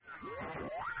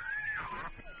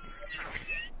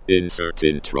Insert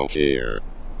intro here.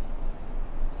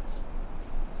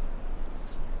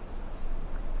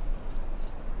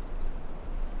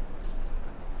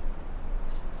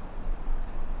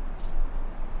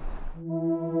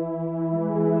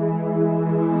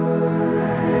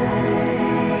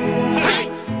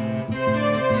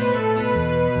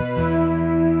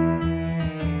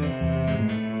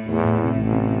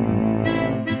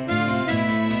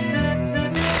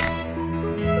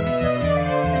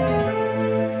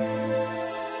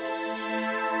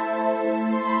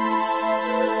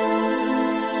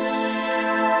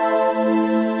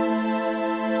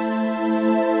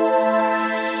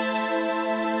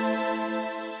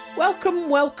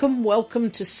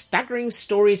 Welcome to Staggering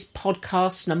Stories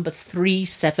podcast number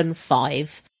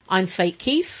 375. I'm Fake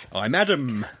Keith. I'm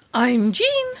Adam. I'm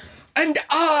Jean. And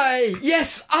I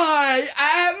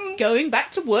am... Going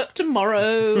back to work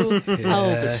tomorrow. Yes.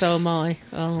 Oh, but so am I.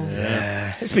 Oh,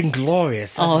 yeah. It's been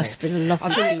glorious, hasn't it? It's been a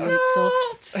lovely 2 weeks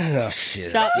off. Oh,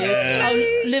 shit. Shut you.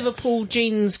 Oh, Liverpool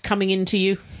Jean's coming into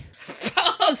you.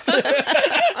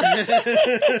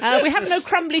 We have no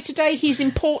Crumbly today. He's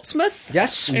in Portsmouth.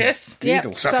 Yes. Yep.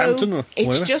 Or Southampton, so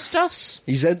it's just us.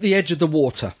 He's at the edge of the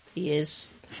water. He is.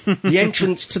 The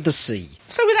entrance to the sea.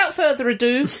 So without further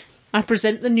ado, I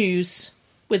present the news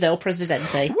with El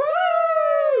Presidente.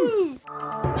 Woo!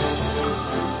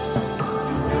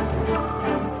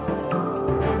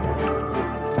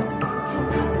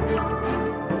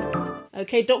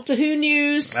 Okay, Doctor Who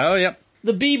news. Oh, yep.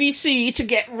 The BBC to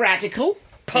get radical.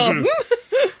 Pardon?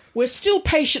 We're still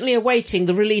patiently awaiting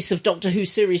the release of Doctor Who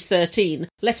Series 13,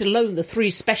 let alone the 3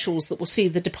 specials that will see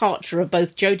the departure of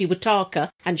both Jodie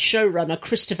Whittaker and showrunner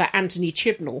Christopher Anthony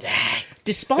Chibnall.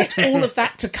 Despite all of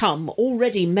that to come,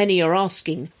 already many are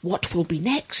asking, what will be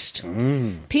next?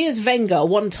 Piers Wenger,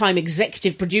 one-time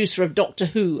executive producer of Doctor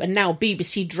Who and now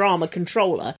BBC drama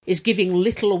controller, is giving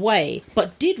little away,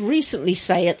 but did recently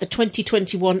say at the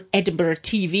 2021 Edinburgh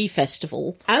TV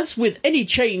Festival, as with any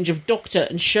change of Doctor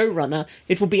and showrunner,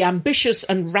 it will be ambitious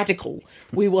and radical.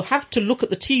 We will have to look at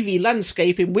the TV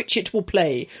landscape in which it will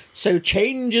play, so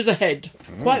change is ahead.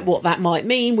 Quite what that might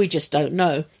mean, we just don't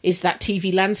know. Is that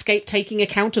TV landscape taking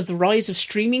account of the rise of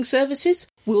streaming services?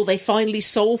 Will they finally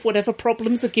solve whatever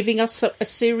problems are giving us a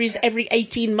series every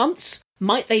 18 months?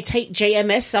 Might they take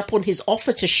JMS up on his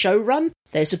offer to showrun?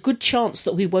 There's a good chance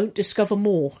that we won't discover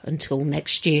more until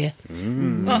next year.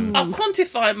 I'll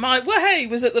quantify my hey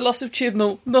was at the loss of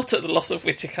Chibnall, not at the loss of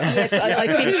Whittaker. Yes,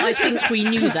 I think we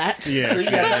knew that.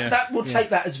 Yes, We'll take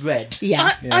that as read.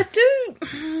 Yeah. I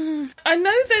do. I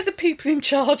know they're the people in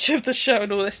charge of the show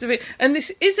and all this of it, and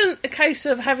this isn't a case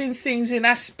of having things in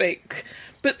aspect.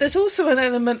 But there's also an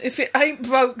element, if it ain't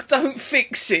broke, don't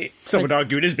fix it. Some would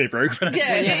argue it is a bit broke.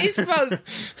 Yeah, it is broke.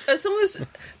 As long as...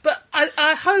 But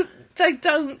I hope they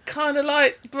don't kind of,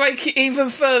 break it even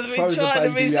further Throw in China.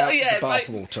 the baby out the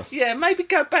bathwater. Yeah, maybe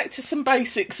go back to some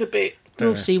basics a bit.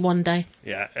 We'll see one day.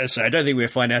 Yeah, so I don't think we'll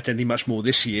find out anything much more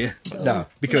this year. No.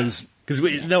 Because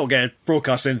it's not going to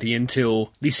broadcast anything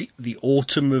until the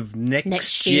autumn of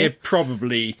next year.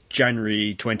 Probably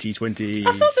January 2023.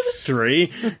 I thought there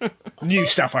was... New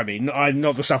stuff, I mean,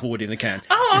 not the stuff already in the can.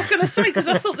 Oh, I was going to say, because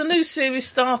I thought the new series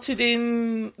started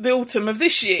in the autumn of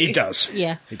this year. It does.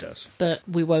 Yeah. It does. But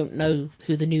we won't know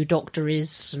who the new Doctor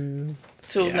is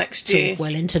Till next year.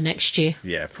 Well into next year.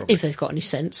 Yeah, probably. If they've got any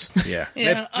sense. Yeah.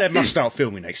 Yeah, they must start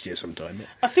filming next year sometime.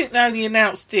 I think they only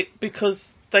announced it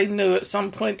because they knew at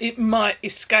some point it might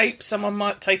escape, someone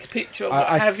might take a picture or what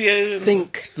have you. I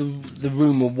think the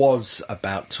rumour was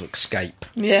about to escape.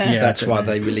 Yeah. That's why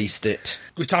they released it.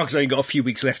 Whittaker's only got a few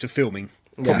weeks left of filming.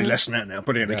 Probably less than that now,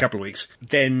 probably in a couple of weeks.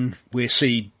 Then we'll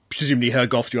see, presumably, her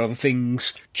go off to other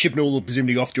things. Chibnall will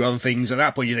presumably go off to other things. At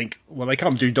that point, you think, well, they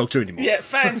can't do Doctor Who anymore. Yeah,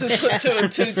 fans have put 2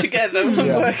 and 2 together and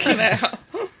working out.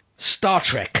 Star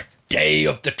Trek. Day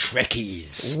of the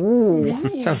Trekkies.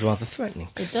 Ooh. Sounds rather threatening.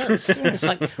 It does. It's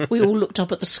like we all looked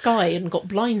up at the sky and got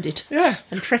blinded. Yeah.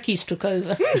 And Trekkies took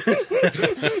over.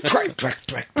 Trek.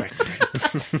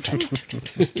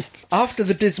 After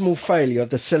the dismal failure of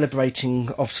the celebrating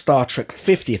of Star Trek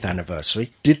 50th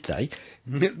anniversary, did they?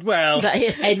 Well,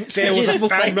 Hence there the was a dismal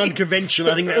fan thing. run convention.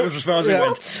 I think that was as far as it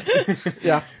went.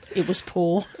 Yeah. It was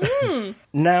poor.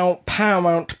 Now,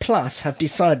 Paramount Plus have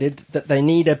decided that they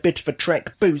need a bit of a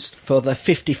Trek boost for the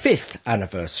 55th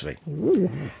anniversary. Ooh.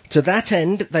 To that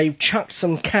end, they've chucked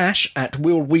some cash at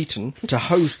Will Wheaton to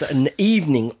host an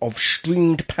evening of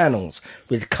streamed panels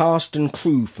with cast and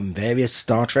crew from various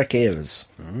Star Trek eras.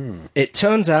 It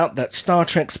turns out that Star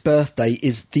Trek's birthday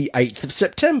is the 8th of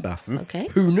September. Okay.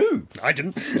 Who knew? I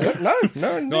didn't.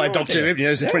 No. No, I Doctor Who,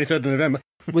 it's the 23rd of November.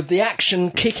 with the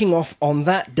action kicking off on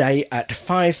that day at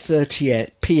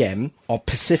 5:30 p.m. of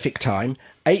Pacific Time,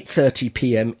 8:30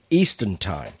 p.m. Eastern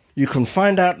Time. You can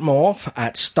find out more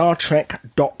at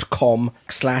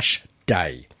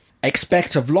StarTrek.com/day.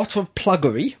 Expect a lot of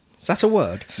pluggery. Is that a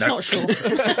word? Not sure.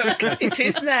 It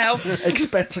is now.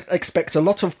 Expect a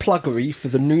lot of pluggery for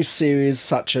the new series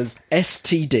such as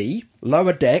STD,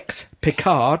 Lower Decks,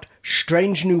 Picard,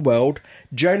 Strange New World,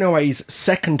 Janeway's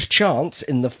Second Chance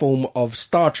in the form of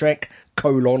Star Trek: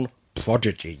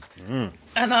 Prodigy. And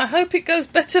I hope it goes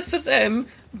better for them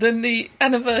than the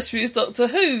anniversary of Doctor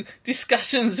Who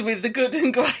discussions with the good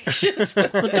and gracious.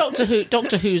 Well, Doctor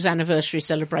Who's anniversary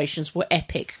celebrations were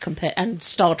epic and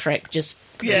Star Trek just...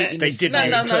 Yeah, They didn't No.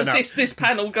 even turn up. This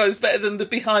panel goes better than the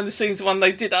behind the scenes one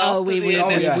they did after we the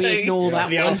NFT. NFT. We ignore that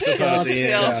The one. after party, The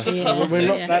yeah. after Yeah. party. We're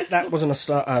not, Yeah. that wasn't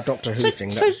a Doctor Who thing.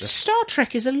 That So was just- Star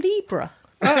Trek is a Libra.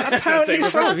 apparently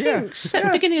so, I yeah.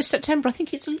 think beginning of September, I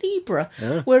think it's a Libra.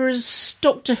 Whereas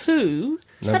Doctor Who...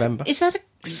 November. Is that a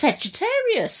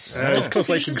Sagittarius? It's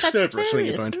constellation It's a Cerberus, I think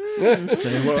you Sagittarius.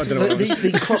 find. Well, I don't know what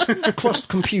that was. The crossed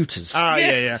computers.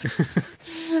 Yes.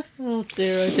 Yeah. Oh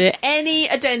dear. Any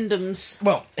addendums?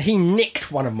 Well, he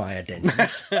nicked one of my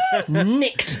addendums.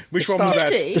 Nicked. Which the one was Star-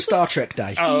 that? Did he? The Star Trek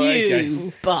Day. Oh, okay.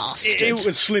 You bastard. It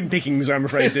was slim pickings, I'm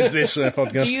afraid, this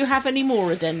podcast. Do you have any more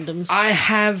addendums? I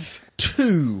have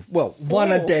two. Well,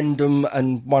 one Oh. addendum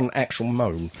and one actual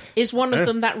moan. Is one of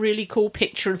them that really cool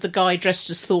picture of the guy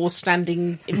dressed as Thor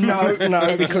standing in No, front of no,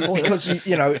 Tesla because Oil?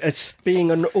 you know, it's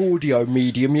being an audio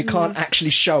medium, you can't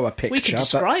actually show a picture. We could but-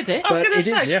 describe it. I was but going to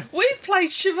it is- say, we've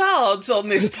played charades on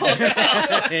this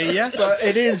podcast. Yeah. But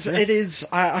it is.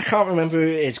 I can't remember who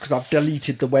it is because I've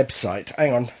deleted the website.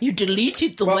 Hang on. You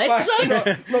deleted the Well,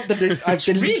 website? not the. I've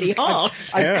deleted. really hard.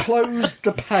 I've closed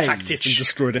the Hacked it and page.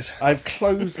 destroyed it. I've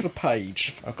closed the page.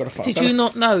 I've got to find. Did you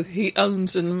not know he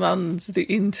owns and runs the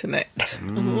internet?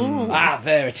 Ah,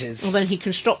 there it is. Well, then he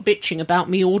can stop bitching about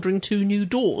me ordering 2 new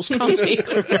doors, can't he?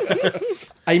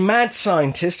 A mad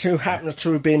scientist who happens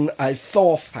to have been a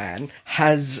Thor fan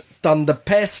has done the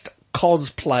best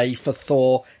cosplay for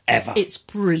Thor ever. It's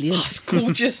brilliant. It's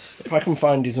gorgeous. If I can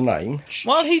find his name.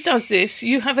 While he does this,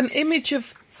 you have an image of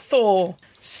Thor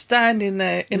standing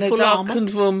there in a Full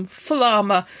darkened room, full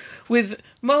armour, with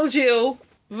Moldil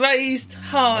raised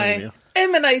high.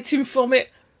 Emanating from it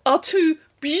are 2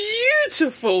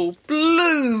 beautiful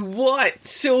blue, white,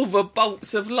 silver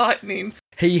bolts of lightning.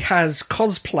 He has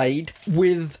cosplayed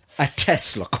with a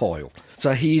Tesla coil.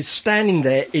 So he's standing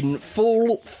there in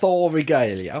full Thor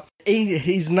regalia.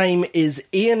 His name is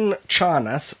Ian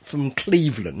Charnas from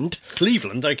Cleveland.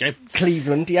 Cleveland, okay.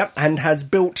 Cleveland, yep, and has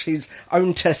built his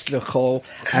own Tesla coil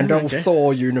and old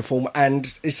Thor uniform,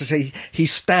 and it's to say he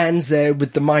stands there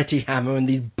with the mighty hammer and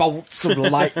these bolts of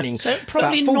lightning. So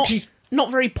probably About 40 not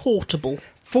very portable.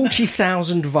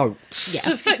 40,000 volts. Yeah.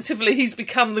 So effectively, he's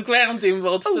become the grounding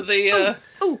rod for the...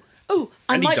 I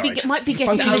And he might be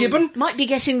getting Funky Gibbon? might be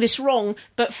getting this wrong,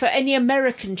 but for any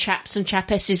American chaps and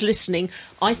chapesses listening,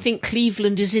 I think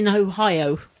Cleveland is in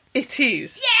Ohio. It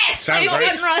is. Yes, Sounds I got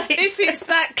right. it right. If it's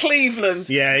that Cleveland...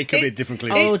 Yeah, it could be a different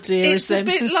Cleveland. Oh dear, It's is a them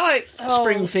bit like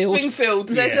Springfield. Springfield.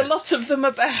 There's Yeah. a lot of them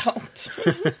about.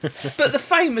 But the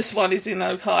famous one is in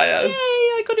Ohio. Yay,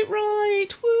 I got it right.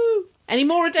 Woo. Any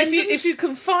more addendums? If you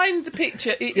can find the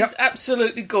picture, it Yep. is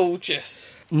absolutely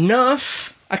gorgeous.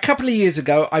 Nerf. A couple of years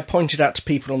ago, I pointed out to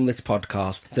people on this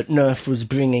podcast that Nerf was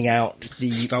bringing out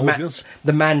the Star Wars guns?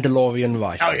 the Mandalorian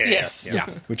rifle. Oh, yeah. Yes. Yeah.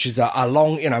 Which is a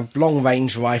long, long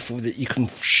range rifle that you can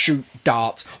shoot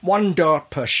darts. 1 dart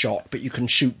per shot, but you can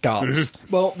shoot darts.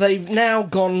 Well, they've now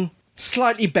gone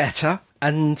slightly better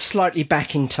and slightly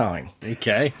back in time.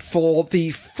 Okay. For the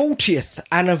 40th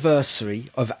anniversary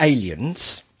of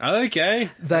Aliens, Okay.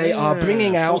 they are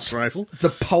bringing out Pulse rifle. the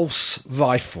Pulse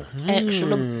rifle.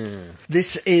 Excellent.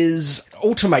 This is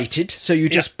automated, so you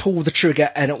just pull the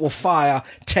trigger and it will fire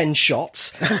 10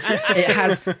 shots.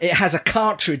 it has a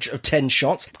cartridge of 10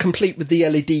 shots, complete with the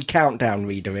LED countdown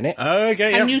reader in it.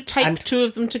 Okay, And yeah. you tape 2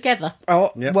 of them together.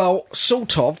 Oh, Yep. well,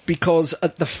 sort of, because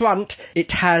at the front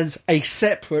it has a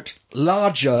separate,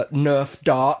 larger Nerf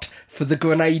dart for the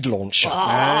grenade launcher,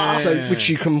 which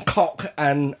you can cock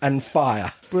and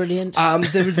fire. Brilliant.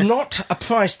 There is not a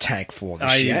price tag for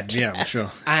this yet. Yeah, I'm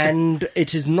sure. And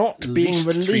it is not being least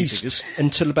 3 released figures.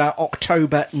 until about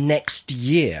October next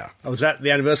year. Oh, was that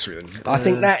the anniversary then? I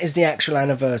think that is the actual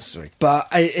anniversary. But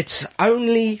it's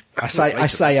only, I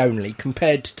say only,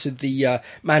 compared to the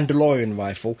Mandalorian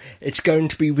rifle, it's going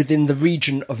to be within the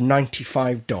region of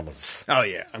 $95. Oh,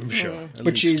 yeah, I'm sure. At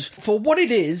Which least. is, for what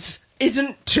it is,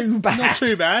 isn't too bad. Not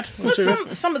too bad. Not Well, too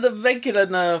bad. some of the regular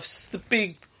Nerfs, the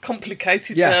big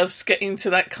complicated Yeah. nerves get into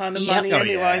that kind of Yep. money Oh,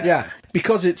 anyway. Yeah,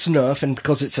 because it's Nerf and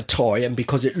because it's a toy and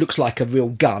because it looks like a real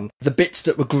gun, the bits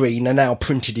that were green are now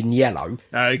printed in yellow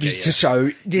Okay, to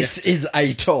show this is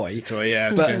a toy. So,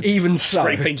 yeah. But okay. even so,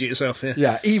 Spray paint it yourself, yeah.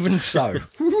 yeah, even so,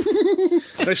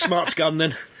 No smarts gun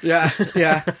then. yeah.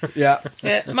 Yeah,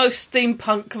 most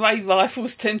steampunk ray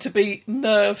rifles tend to be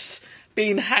nerves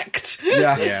being hacked.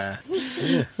 Yeah.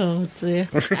 Oh dear.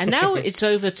 And now it's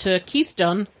over to Keith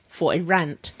Dunn for a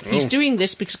rant. He's doing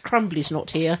this because Crumbly's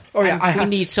not here. Oh, yeah, and we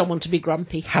need someone to be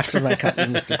grumpy. Have to make up with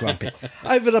Mr. Grumpy.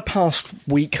 Over the past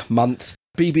week, month,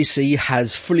 BBC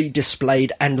has fully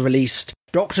displayed and released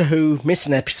Doctor Who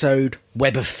Missing Episode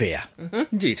Web of Fear.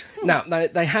 Indeed. Now,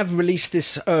 they have released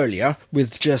this earlier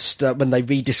with just when they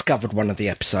rediscovered one of the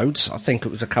episodes. I think it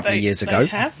was a couple of years ago. They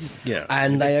have. Yeah.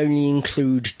 And they only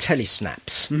include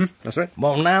telesnaps. That's right.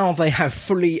 Well, now they have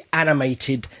fully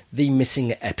animated the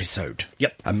missing episode.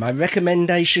 Yep. And my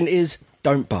recommendation is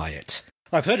don't buy it.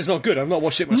 I've heard it's not good. I've not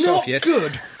watched it myself Not yet.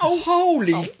 good. Oh,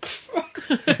 holy!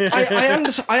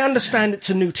 I understand it's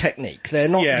a new technique. They're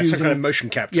not Yeah, using some kind of motion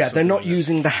capture. Yeah, or they're something not like that.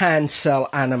 using the hand cell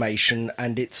animation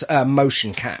and it's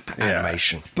motion cap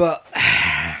animation. But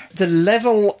the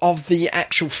level of the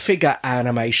actual figure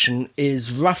animation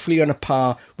is roughly on a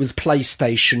par with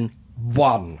PlayStation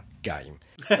 1 game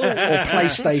or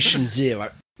PlayStation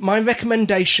 0. My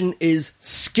recommendation is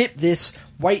skip this,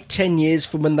 wait 10 years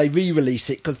for when they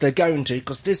re-release it, because they're going to,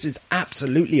 because this is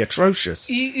absolutely atrocious.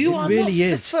 You It are really not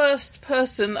is. the first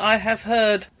person I have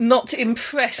heard not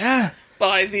impressed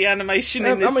by the animation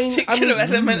in this particular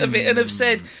element of it, and have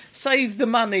said, save the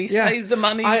money, save the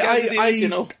money, go with the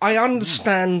original. I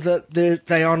understand that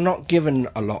they are not given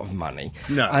a lot of money.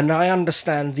 No. And I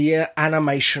understand the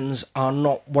animations are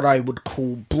not what I would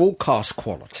call broadcast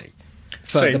quality.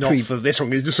 So not for this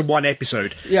one, it's just a one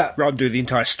episode. Yeah. Rather than do the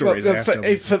entire story. Well,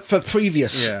 for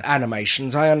previous Yeah.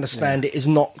 animations, I understand it is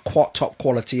not quite top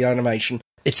quality animation.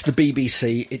 It's the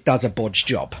BBC. It does a bodge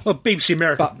job. Well, BBC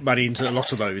America put money into a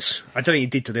lot of those. I don't think it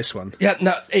did to this one. Yeah,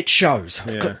 no, it shows.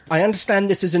 Yeah. I understand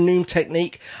this is a new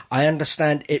technique. I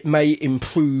understand it may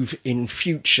improve in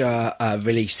future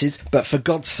releases, but for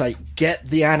God's sake, get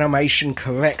the animation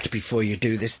correct before you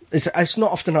do this. It's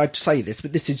not often I'd say this,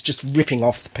 but this is just ripping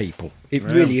off the people. It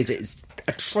really is. It's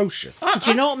atrocious.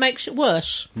 Do you know what makes it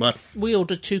worse? What? We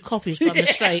ordered 2 copies by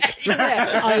mistake.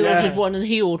 I ordered one and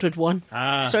he ordered one.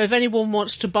 So if anyone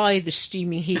wants to buy this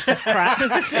steaming heap of crap,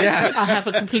 I have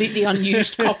a completely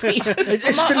unused copy.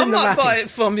 It's still I in the might buy wrapping. it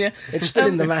from you. It's still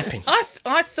in the wrapping.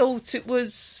 I thought it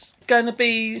was going to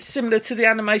be similar to the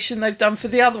animation they've done for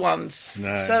the other ones.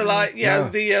 No. So, like,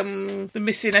 the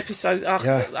missing episodes.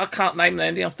 I can't name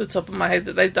any off the top of my head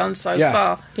that they've done so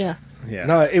far. Yeah. Yeah.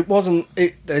 No, it wasn't.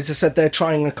 As I said, they're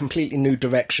trying a completely new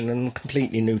direction and a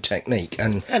completely new technique,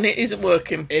 and And it isn't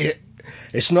working.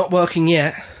 it's not working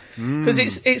yet. Because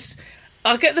it's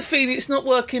I get the feeling it's not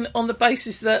working on the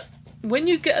basis that when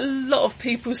you get a lot of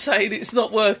people saying it's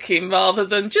not working rather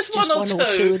than just one or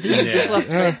two, of the usual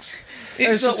suspects.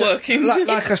 it's not just, working.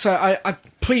 Like I say, I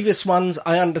previous ones,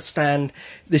 I understand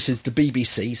this is the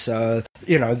BBC, so,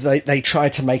 they try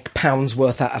to make pounds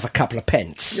worth out of a couple of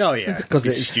pence. Oh, yeah. Because BBC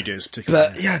it's studios, particularly.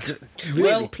 But, yeah, really,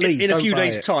 Well, please in a don't few buy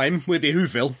days' it. time, we'll be at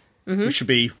Whoville, which should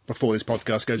be before this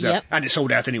podcast goes out. Yep. And it's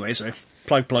sold out anyway, so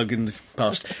plug in the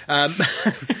past.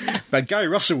 But Gary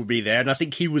Russell will be there, and I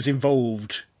think he was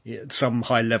involved at some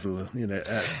high level,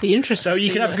 Be interesting. So to you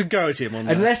see can have a what- good go at him on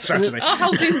Unless- Saturday. I'll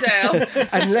hold him down.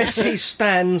 Unless he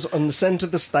stands on the centre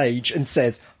of the stage and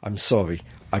says, I'm sorry.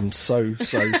 I'm so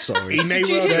sorry. He may Did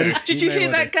you well hear, do. did He you may hear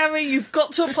well that, Gary? You've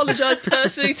got to apologise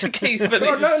personally to Keith for this.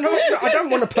 No, I don't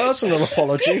want a personal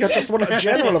apology. I just want a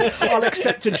general. I'll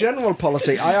accept a general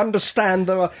policy. I understand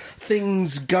there are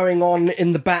things going on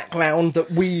in the background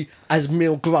that we, as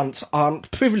mere grunts,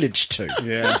 aren't privileged to.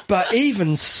 Yeah. But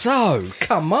even so,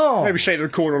 come on. Maybe shake the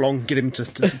recorder along, get him to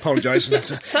apologise.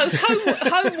 So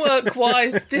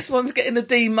homework-wise, this one's getting a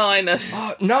D-.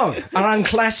 No, an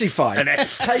unclassified. An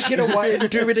F. Take it away and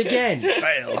do it again.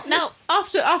 Fail. Now,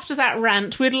 after that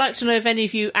rant, we'd like to know if any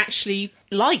of you actually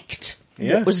liked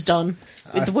Yeah. what was done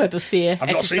with the Web of Fear I've not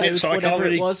episode, seen it, so I can't whatever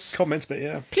really it was. comment, but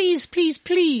yeah. Please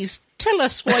tell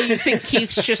us why you think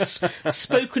Keith's just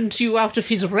spoken to you out of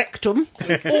his rectum,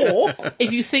 or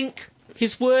if you think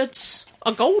his words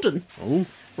are golden. Ooh.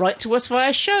 Write to us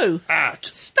via show. At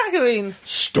Staggering.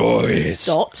 Stories.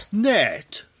 Dot.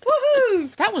 net. Woohoo! Woo!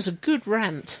 That was a good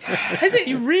rant. Has it?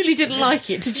 You really didn't like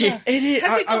it, did you? It is.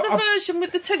 Has it got the version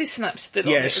with the telesnap still on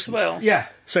it Yes. as well? Yeah.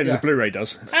 Certainly Yeah. the Blu-ray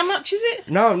does. How much is it?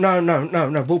 No,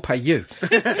 we'll pay you.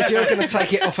 If you're going to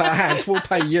take it off our hands, we'll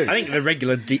pay you. I think the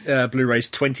regular Blu-ray's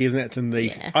 20, isn't it? And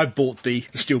I bought the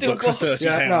Steelbook for Steelbook. £30,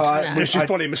 Yeah, no, which is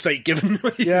probably a mistake given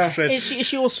what you Yeah. said.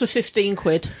 It's yours for 15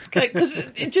 quid. Because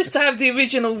just to have the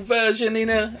original version in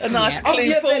a nice Yeah.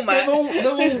 clean format.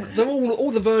 they're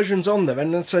all the versions on them,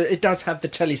 and so it does have the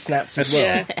telesnaps as well.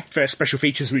 Yeah. Fair special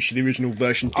features which the original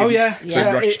version didn't. Oh yeah,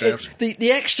 So rushed out.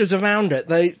 The extras around it,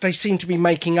 they seem to be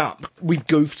making up. We've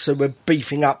goofed, so we're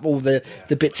beefing up all the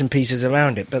bits and pieces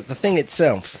around it. But the thing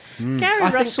itself,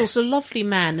 Gary Russell's a lovely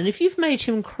man, and if you've made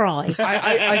him cry...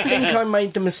 I think I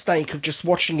made the mistake of just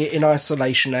watching it in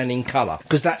isolation and in colour,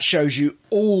 because that shows you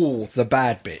all the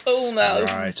bad bits. Oh no.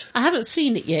 Right. I haven't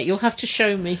seen it yet. You'll have to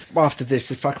show me. After this,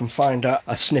 if I can find a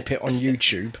snippet on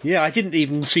YouTube. Yeah, I didn't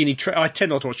even see any... I tend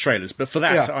not to watch trailers, but for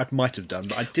that Yeah. I might have done,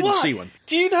 but I didn't What? see one.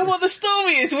 Do you know what the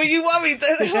story is? Were you worried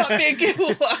that there might be a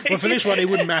giveaway? Well, for this one, it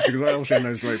wouldn't matter, because I also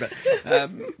know the story. But,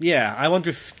 yeah, I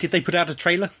wonder if... Did they put out a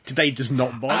trailer? Did they just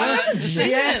not bother?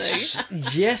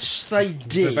 Yes, they They're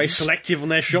did. very selective on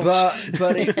their shots.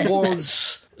 But it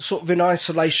was sort of in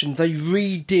isolation. They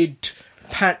redid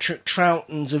Patrick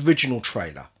Troughton's original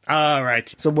trailer. Ah,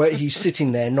 right. So where he's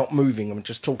sitting there, not moving, and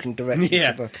just talking directly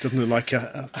Yeah, to the... doesn't look like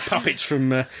puppets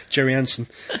from Jerry Hansen.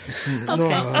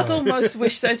 Okay. I'd almost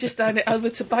wish they'd just had it over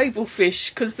to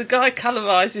Babelfish, because the guy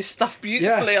colourises stuff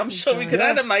beautifully. Yeah. I'm sure we could Yeah.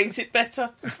 animate it better.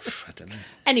 I don't know.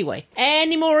 Anyway,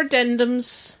 any more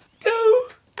addendums? No.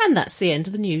 And that's the end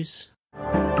of the news.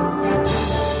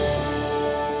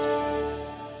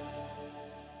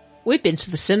 We've been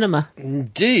to the cinema.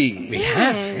 Indeed. We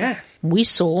have, yeah. We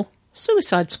saw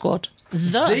Suicide Squad.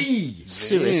 The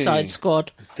Suicide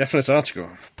Squad. Definite article.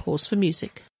 Pause for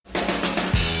music.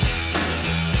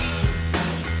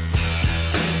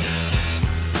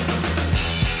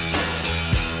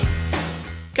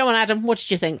 Go on, Adam, what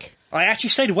did you think? I actually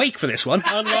stayed awake for this one.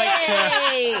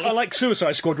 Unlike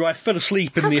Suicide Squad, where I fell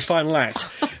asleep in the final act.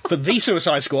 For the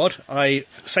Suicide Squad, I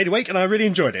stayed awake and I really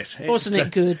enjoyed it. Wasn't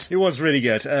it good? It was really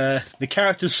good. The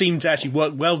characters seemed to actually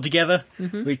work well together,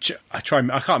 which I can't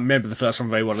remember the first one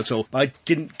very well at all. I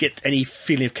didn't get any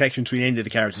feeling of connection between any of the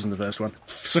characters in the first one.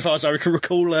 So far as I can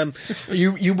recall,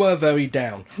 You were very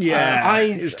down.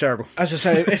 it was terrible. As I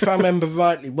say, if I remember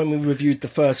rightly, when we reviewed the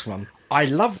first one, I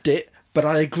loved it, but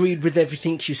I agreed with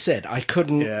everything you said. I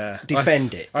couldn't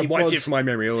defend it. I wiped it from my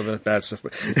memory, all the bad stuff.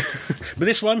 But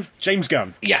this one, James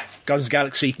Gunn. Yeah. Gunn's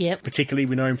Galaxy, Yep. particularly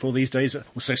we know him for these days.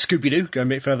 Also Scooby-Doo, going a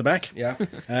bit further back. Yeah.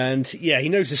 And, yeah, he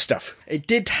knows his stuff. It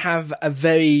did have a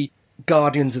very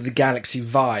Guardians of the Galaxy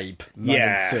vibe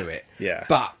running through it. Yeah.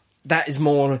 But that is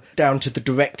more down to the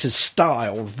director's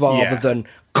style rather Yeah. than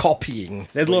copying.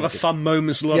 There's a lot of fun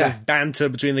moments, a lot of banter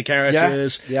between the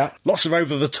characters. Yeah. Lots of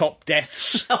over-the-top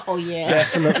deaths. Oh, yeah.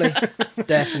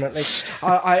 Definitely.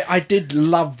 I did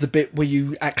love the bit where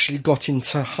you actually got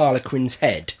into Harlequin's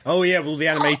head. Oh, yeah, well, the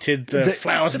animated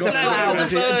flowers.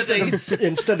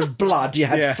 Instead of blood, you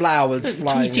had flowers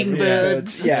flying. Tweeting and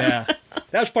birds. Yeah.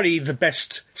 That was probably the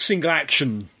best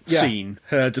single-action scene,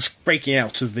 her just breaking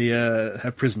out of the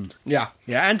her prison. Yeah.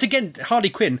 Yeah, and again, Harley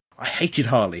Quinn. I hated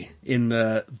Harley in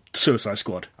Suicide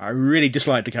Squad. I really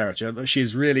disliked the character.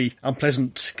 She's really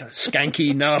unpleasant, kind of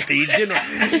skanky, nasty.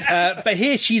 But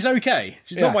here, she's okay.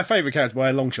 She's not my favourite character by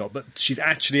a long shot, but she's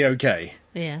actually okay.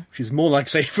 Yeah. She's more like,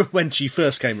 say, when she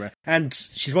first came around. And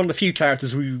she's one of the few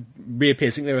characters who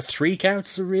reappears. I think there were 3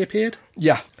 characters who reappeared.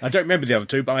 Yeah. I don't remember the other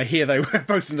 2, but I hear they were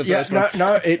both in the first one.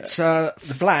 No, it's the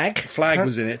Flag. Flag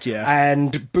was in it, yeah.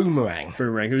 And Boomerang.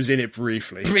 Boomerang, who was in it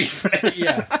briefly.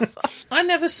 Yeah. I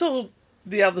never saw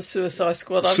the other Suicide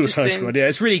Squad. I've Suicide just Squad, yeah.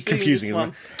 It's really seen confusing, this isn't one.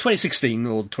 it? 2016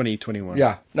 or 2021.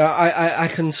 Yeah. No, I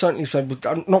can certainly say,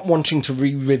 I'm not wanting to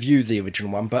re-review the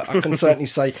original one, but I can certainly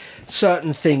say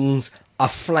certain things are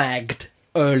flagged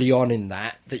early on in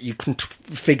that you can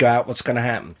figure out what's going to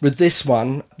happen. With this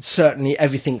one, certainly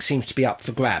everything seems to be up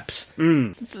for grabs.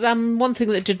 One thing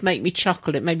that did make me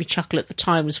chuckle, it made me chuckle at the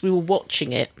time, was we were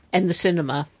watching it in the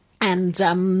cinema, and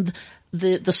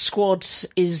the squad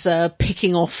is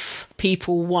picking off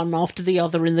people one after the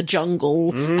other in the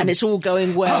jungle, and it's all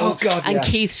going well. Oh, God, and yeah.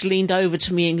 Keith's leaned over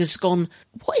to me and has gone,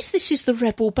 "What if this is the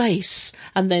rebel base?"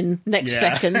 And then next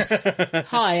second,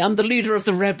 "Hi, I'm the leader of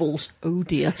the rebels." Oh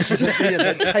dear.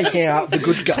 They're taking out the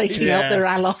good guys. Taking out their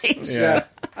allies. Yeah.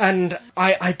 And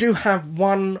I do have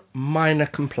one minor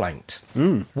complaint.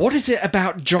 What is it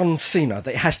about John Cena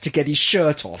that has to get his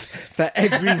shirt off for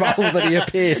every role that he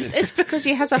appears in? It's because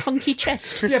he has a hunky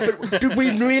chest. Yeah, but do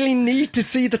we really need to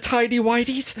see the tight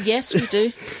tidy-whities? Yes, we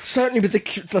do. Certainly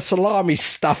with the salami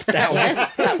stuffed down. Yes,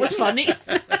 that was funny.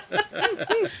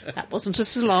 That wasn't a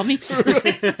salami.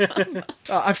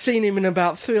 I've seen him in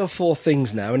about 3 or 4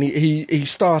 things now, and he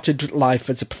started life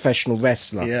as a professional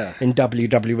wrestler in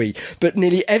WWE. But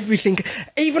nearly everything,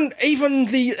 even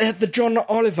the John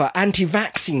Oliver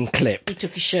anti-vaccine clip, He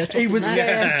took his shirt off. he was in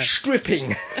that. there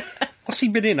stripping. What's he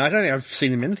been in? I don't think I've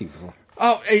seen him in anything before.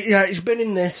 Oh, yeah, he's been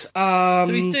in this. So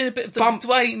he's doing a bit of the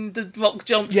Dwayne The Rock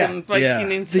Johnson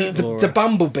breaking into... The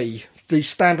Bumblebee, the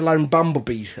standalone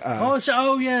Bumblebee.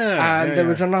 There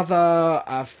was another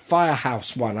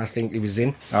Firehouse one, I think he was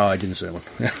in. Oh, I didn't see that one.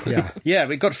 Yeah. Yeah,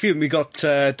 we got a few. We got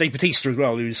Dave Bautista as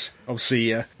well, who's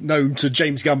obviously known to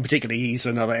James Gunn particularly. He's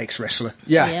another ex-wrestler.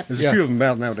 Yeah. Yep. There's a few of them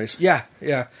out nowadays. Yeah,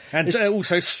 yeah. And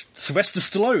also Sylvester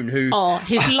Stallone, who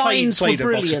His lines were played a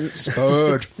boxer. brilliant.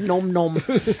 Bird. Nom nom.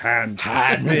 Hand.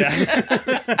 Yeah.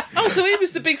 Oh, so he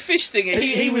was the big fish thingy.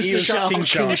 He was the shark. King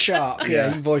Shark. King Shark.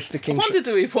 Yeah, he voiced the King I Shark.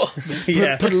 wondered who he was.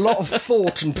 Yeah. Put a lot of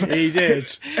thought and... He did.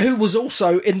 Who was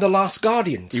also in The Last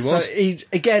Guardians. He was. So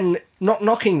again, not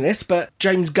knocking this, but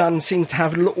James Gunn seems to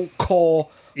have a little core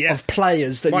of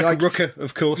players that Michael you like. Rooker,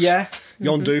 of course. Yeah.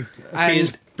 Yondu appears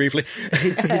And- briefly.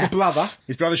 His brother,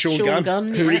 His brother Sean Sean Gunn.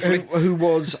 Gunn, who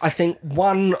was, I think,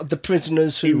 one of the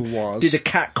prisoners who He was. did a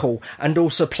catcall and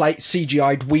also played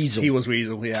CGI'd Weasel. He was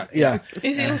Weasel, yeah. Yeah.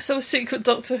 Is he also a secret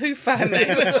Doctor Who fan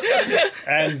now?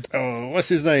 And, what's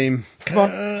his name? Come on,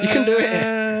 you can do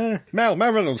it. Mal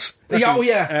Reynolds. Yeah, oh,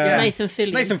 yeah. Nathan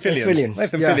Fillion. Nathan Fillion.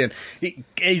 Yeah. Fillion.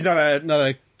 He's not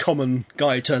another common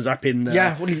guy who turns up in...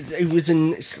 Yeah, well, he was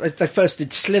in... They first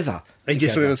did Slither. They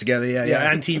just together. saw them together, yeah.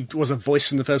 Yeah. And he was a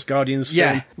voice in the first Guardians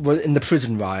film. Yeah, well, in the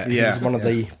prison riot. Yeah. He was one of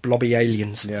the blobby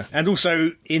aliens. Yeah. And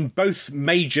also, in both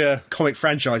major comic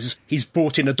franchises, he's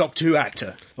brought in a Doctor Who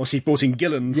actor. Obviously, he brought in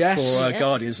Gillen Yes. for Yeah.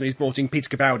 Guardians, and he's brought in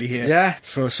Peter Capaldi here Yeah.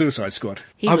 for Suicide Squad.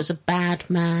 He was a bad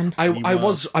man. I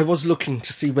was looking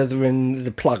to see whether in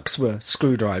the plugs were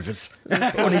screwdrivers.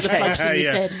 One of the plugs in his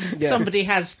Yeah. head. Somebody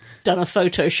has done a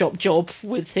Photoshop job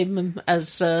with him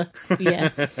as, I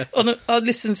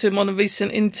listened to him on a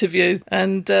recent interview,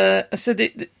 and I said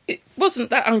it wasn't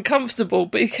that uncomfortable,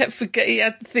 but he kept forgetting he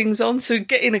had things on, so he'd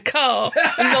get in a car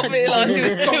and not realise he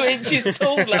was 2 inches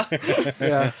taller.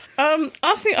 Yeah.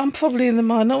 I think I'm probably in the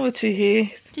minority here.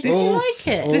 Did you like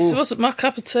it? This wasn't my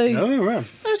cup of tea. Oh, right.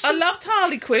 I loved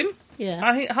Harley Quinn. Yeah.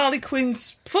 I think Harley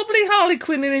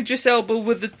Quinn and Idris Elba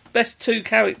were the best 2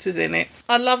 characters in it.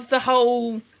 I love the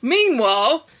whole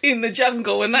meanwhile in the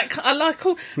jungle and that. I like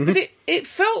all, but it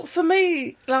felt for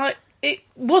me like it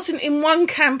wasn't in one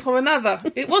camp or another.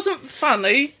 It wasn't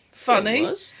funny, It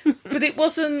was. but it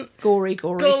wasn't Gory.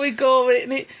 gory,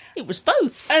 and It was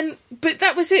both. but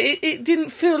that was it. It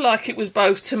didn't feel like it was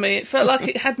both to me. It felt like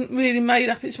it hadn't really made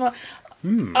up its mind.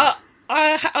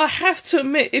 I have to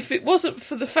admit, if it wasn't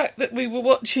for the fact that we were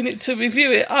watching it to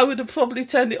review it, I would have probably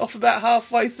turned it off about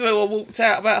halfway through or walked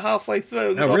out about halfway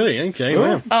through. And Oh, gone, really? Okay,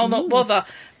 wow. I'll not bother.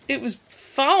 It was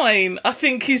fine, I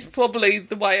think is probably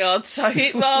the way I'd say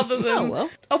it, rather than... Oh, well.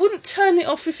 I wouldn't turn it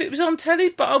off if it was on telly,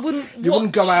 but I wouldn't You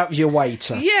wouldn't go out of your way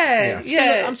to... Yeah. So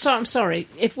look, I'm sorry.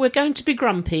 If we're going to be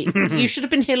grumpy, you should have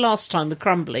been here last time with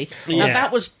Crumbly. Now, Yeah.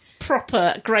 that was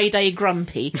proper grade A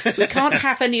grumpy. We can't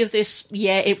have any of this,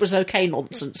 it was okay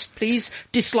nonsense. Please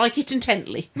dislike it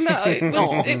intently. No,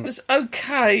 it was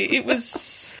okay. It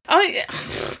was...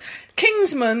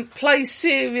 Kingsman plays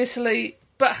seriously,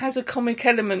 but has a comic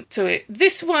element to it.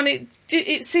 This one,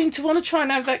 it seemed to want to try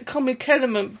and have that comic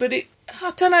element, but I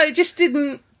don't know, it just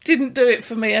didn't do it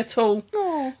for me at all.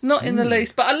 Oh. Not in the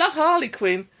least. But I love Harley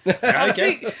Quinn. I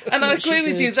Okay. think, and I agree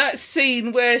with you, that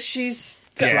scene where she's...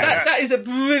 That is a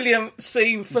brilliant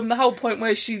scene from the whole point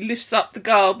where she lifts up the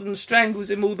guard and strangles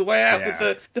him all the way out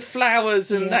with the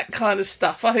flowers and that kind of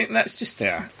stuff. I think that's just...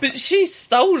 Yeah. But she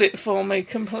stole it for me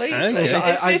completely.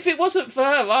 Okay. If it wasn't for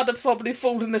her, I'd have probably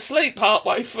fallen asleep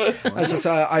partway through. As I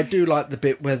say, I do like the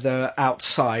bit where they're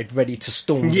outside ready to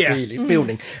storm the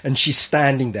building and she's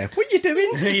standing there. What are you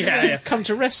doing? Yeah. Come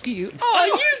to rescue you. Oh,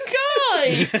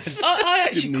 you guys! I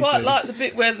actually quite like the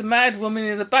bit where the mad woman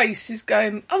in the base is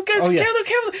going, I'm going to kill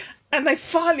them. And they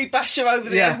finally bash her over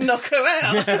the head and knock her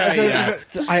out.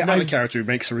 Another character who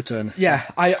makes a return. Yeah,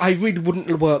 I really wouldn't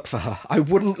work for her. I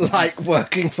wouldn't like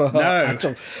working for her at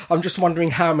all. I'm just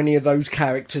wondering how many of those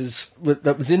characters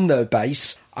that was in their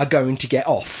base are going to get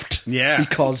offed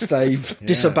because they've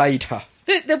disobeyed her.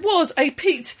 There was a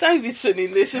Pete Davidson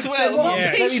in this as well. There was, Not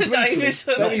very Peter briefly.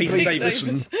 Davidson. Very Pete briefly.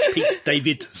 Davidson. Pete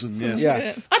Davidson, yes.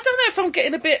 Yeah. I don't know if I'm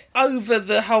getting a bit over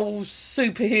the whole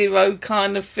superhero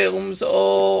kind of films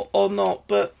or not,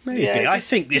 but Maybe. yeah, I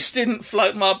think just didn't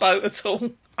float my boat at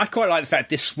all. I quite like the fact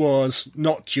this was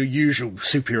not your usual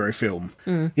superhero film.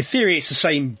 In theory, it's the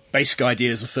same basic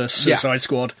idea as the first Suicide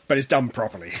Squad, but it's done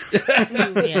properly.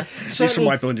 Yeah. At least from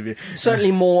my point of view.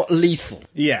 Certainly more lethal.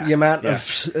 Yeah, The amount yeah.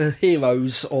 of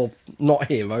heroes, or not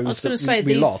heroes, was gonna that say,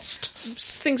 we these- lost.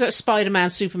 Things like Spider-Man,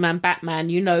 Superman, Batman,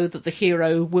 you know that the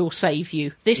hero will save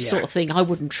you. This sort of thing, I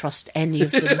wouldn't trust any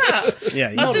of them. Yeah,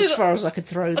 you Not do- as far as I could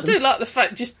throw I them. do like the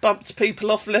fact it just bumped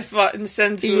people off left, right, and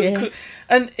centre, Yeah.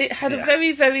 and it had a Yeah.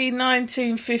 very, very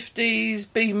 1950s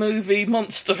B-movie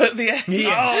monster at the end.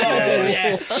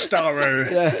 Yes, yes,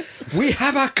 Starro. We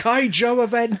have a Kaijo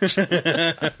event.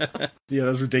 Yeah,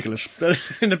 that's ridiculous. But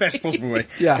in the best possible way.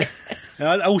 Yeah, And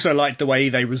I also liked the way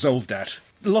they resolved that.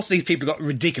 A lot of these people got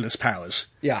ridiculous powers.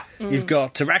 yeah, You've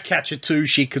got Ratcatcher 2,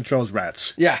 she controls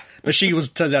rats. yeah. But she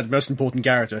turns out the most important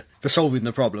character for solving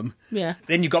the problem. Yeah.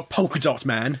 Then you've got Polka Dot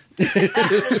Man,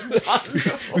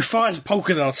 who fires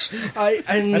polka dots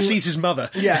and sees his mother.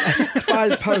 Yeah,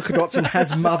 fires polka dots and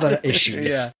has mother issues.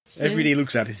 Yeah. Everybody he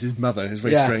looks at is his mother. It's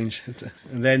very Yeah. strange.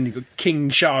 And then you've got King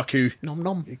Shark, who Nom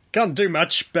nom. can't do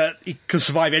much, but he can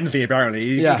survive anything,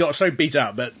 apparently. Yeah. He got so beat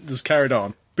up, but just carried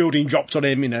on. Building dropped on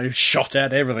him, shot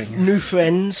at everything. New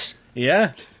friends.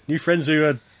 Yeah. New friends who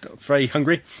are very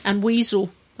hungry. And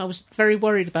Weasel. I was very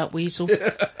worried about Weasel.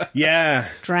 Yeah.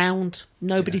 Drowned.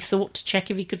 Nobody thought to check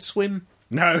if he could swim.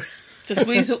 No. Does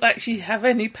Weasel actually have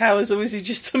any powers, or is he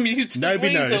just a mutant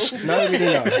Nobody weasel? knows. Nobody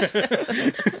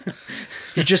knows.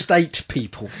 He just ate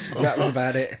people. That was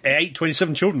about it.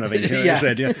 27 children, I think, Yeah. they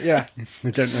said, yeah. Yeah. I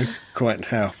don't know quite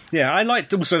how. Yeah, I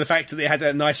liked also the fact that they had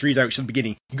that nice redox at the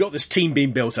beginning. You got this team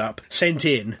being built up, sent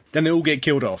in, then they all get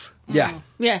killed off. Yeah.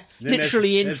 Yeah, Then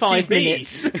literally in there's 5 Team B.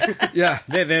 minutes. Yeah.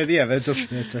 They're just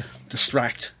there to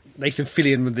distract. Nathan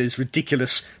Fillion with his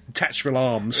ridiculous detachable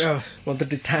arms. Oh, well, the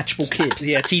detachable kid.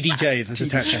 Yeah, TDK, the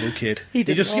detachable kid. He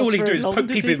didn't all last he can do very is long, poke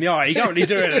did people he? in the eye. You can't really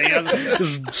do anything.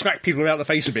 Just smack people about the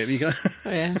face a bit. You can...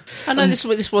 Yeah. I know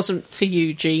this wasn't for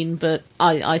you, Gene, but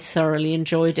I thoroughly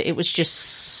enjoyed it. It was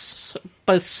just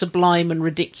both sublime and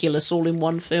ridiculous all in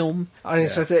one film. And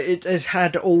so it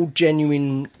had all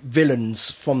genuine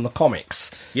villains from the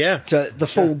comics. Yeah. So the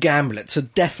full gambit. It's a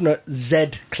definite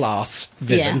Z-class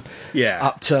villain. Yeah.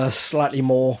 Up to slightly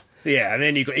more... Yeah, and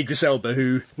then you've got Idris Elba,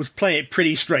 who was playing it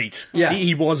pretty straight. Yeah.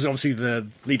 He was obviously the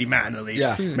leading man, at least.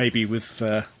 Yeah. Maybe with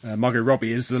Margot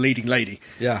Robbie as the leading lady.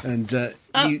 Yeah. And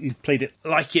he played it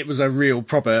like it was a real,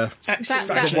 proper...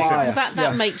 Wire. That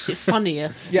Yeah. makes it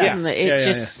funnier, Yeah. doesn't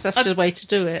it? That's the way to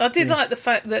do it. I did like the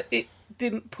fact that it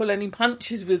didn't pull any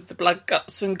punches with the blood,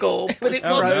 guts and gore, but it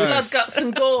wasn't right. blood, guts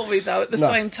and gory though at the No.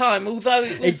 same time, although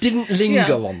it was... It didn't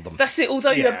linger on them. That's it, although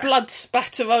you Yeah. had blood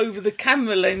spatter over the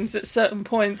camera lens at certain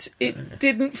points, it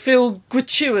didn't feel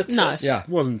gratuitous. No. Yeah. It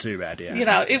wasn't too bad, yeah. You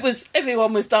know, it was,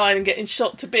 everyone was dying and getting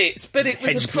shot to bits, but it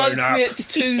was Heads blown up. appropriate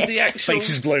to the actual...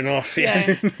 Faces blown off,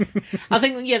 yeah. Yeah. I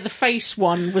think, the face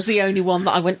one was the only one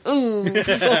that I went, ooh.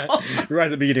 Right at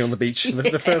the beginning on the beach.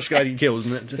 The first guy he kills,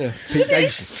 isn't it? Yeah. Did Pete it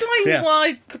Davidson. explain Yeah. why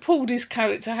Capaldi's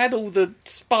character had all the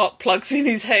spark plugs in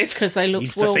his head? Because they looked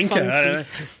He's the well thinker. funky. I don't know.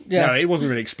 Yeah. No, it wasn't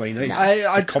really explained. It's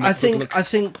I the comic book look.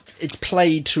 think it's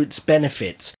played to its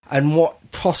benefits, and what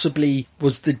possibly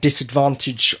was the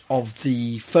disadvantage of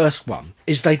the first one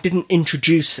is they didn't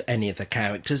introduce any of the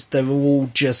characters; they were all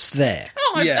just there.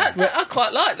 Oh, Yeah. I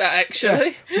quite like that,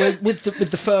 actually. With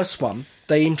the first one,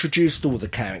 they introduced all the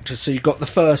characters, so you got the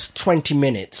first 20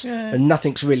 minutes, and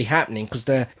nothing's really happening because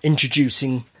they're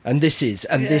introducing. And this is,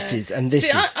 and this is, and this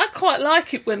See, is. I quite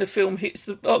like it when a film hits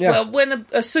the... Yeah. Well, when a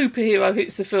superhero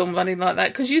hits the film running like that,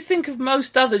 because you think of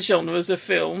most other genres of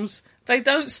films, they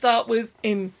don't start with,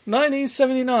 in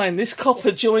 1979, this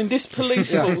copper joined this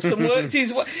police force and worked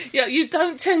his way... Yeah, you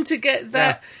don't tend to get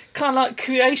that kind of like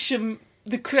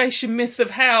the creation myth of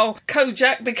how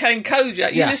Kojak became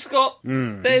Kojak. You Yeah. just got,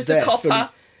 there's He's the there copper, from-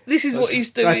 this is what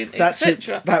he's doing, That's it.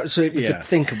 etc. That's what we Yeah. could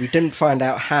think of. We didn't find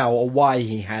out how or why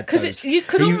he had 'Cause those. you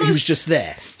could he was almost- just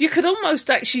there. You could almost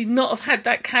actually not have had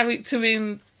that character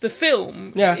in the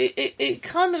film. Yeah. It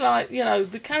kind of like,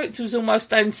 the character was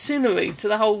almost ancillary to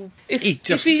the whole... If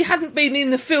he hadn't been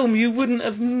in the film, you wouldn't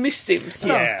have missed him, so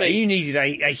to Yeah, speak. you needed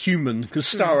a human, because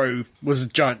Starro was a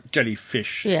giant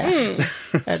jellyfish. Yeah.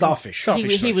 Starfish.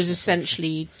 He was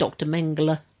essentially Dr.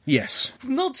 Mengele. Yes.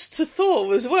 Nods to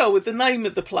Thor as well, with the name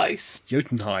of the place.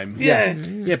 Jotunheim. Yeah.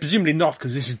 Yeah, presumably not,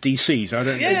 because this is DC, so I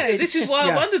don't know. Yeah, this is why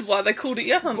yeah. I wondered why they called it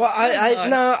Johan. Well,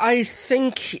 I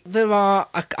think there are.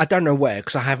 I don't know where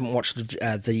because I haven't watched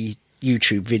the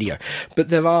YouTube video, but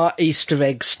there are Easter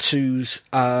eggs to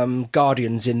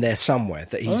Guardians in there somewhere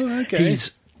that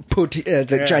he's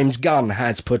James Gunn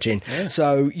has put in.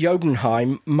 So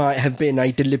Jotunheim might have been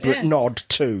a deliberate nod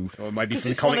to. Or maybe from the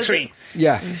it's one comic of tree.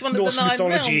 Yeah. It's one of Norse the 9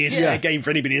 mythology realms. is a game for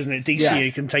anybody, isn't it? DC Yeah.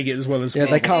 can take it as well as... Yeah,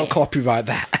 they can't copyright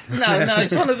that. No,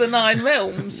 it's one of the 9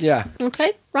 realms. Yeah.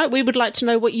 Okay, right, we would like to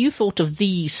know what you thought of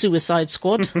the Suicide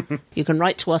Squad. You can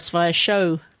write to us via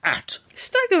show. At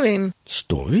Staggering.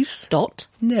 Stories?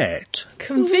 net.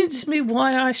 Convince me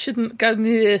why I shouldn't go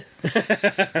near.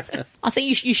 I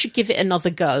think you should give it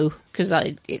another go, because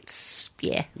it's,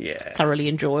 Yeah. thoroughly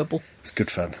enjoyable. It's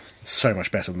good fun. So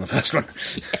much better than the first one.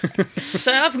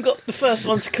 So I haven't got the first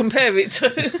one to compare it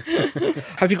to.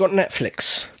 Have you got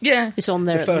Netflix? Yeah. It's on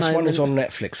there The at the first moment. one is on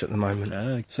Netflix at the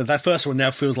moment. So that first one now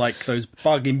feels like those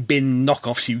bargain bin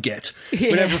knockoffs you get.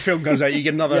 Yeah. Whenever a film comes out, you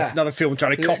get another Yeah. another film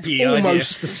trying to Yeah, copy it's your idea.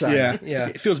 almost the same. Yeah.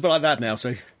 It feels a bit like that now,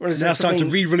 so Whereas now it's that's time to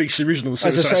something- re-release the original As I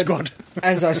Suicide said, Squad.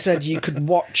 as I said, you could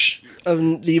watch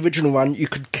the original one. You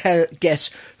could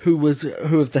guess who of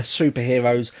the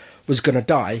superheroes was going to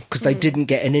die because they didn't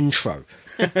get an intro.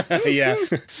 Yeah.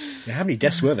 How many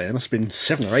deaths were there? There must have been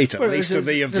 7 or 8 at Well, least there's-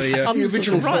 of the Hundreds of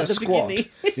original them right at first the squad. beginning.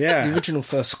 The yeah. original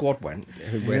first squad went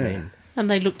in. And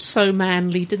they looked so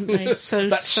manly, didn't they? So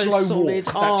That so slow solid.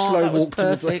 walk, that Oh, slow that was walk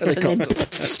towards the perfect. And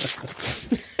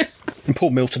then, And Paul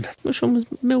Milton. which one was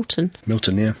Milton?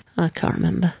 Milton, yeah. I can't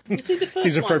remember. Was he the first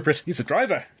He's one? appropriate. He's the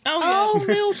driver. Oh, Oh, yes.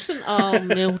 Milton. Oh,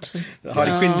 Milton.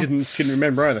 Harley Quinn didn't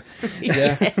remember either.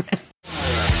 Yeah.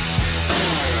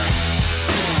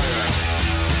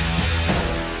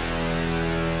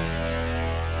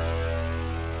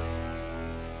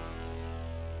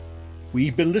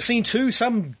 We've been listening to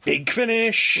some Big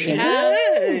Finish.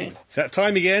 Hey. It's that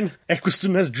time again.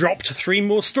 Eccleston has dropped 3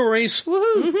 more stories.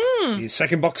 Woohoo! His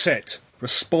second box set.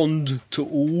 Respond to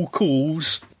all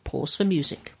calls. Pause for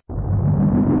music.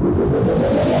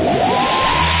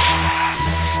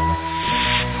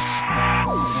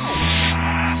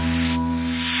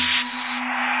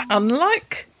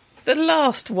 Unlike the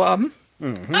last one,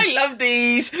 I love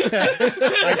these.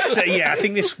 I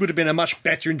think this would have been a much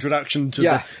better introduction to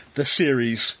Yeah. the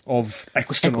series of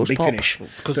Eccleston or Eccles Big Pop. Finish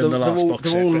Because than they're, the last box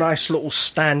they're set. all but- nice little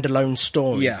standalone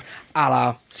stories, Yeah. a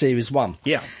la Series 1.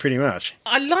 Yeah, pretty much.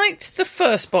 I liked the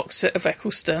first box set of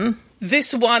Eccleston.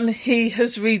 This one, he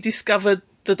has rediscovered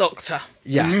the Doctor.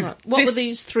 Yeah. What This- were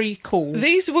these 3 called?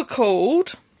 These were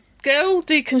called Girl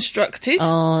Deconstructed,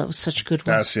 Oh, that was such a good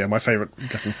one. That's my favourite,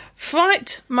 definitely.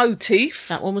 Fright Motif,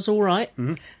 That one was all right.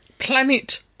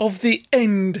 Planet of the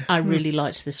End. I really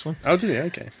liked this one. Oh, did it?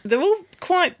 Okay. They're all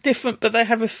quite different, but they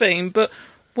have a theme. But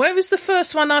whereas the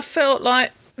first one, I felt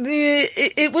like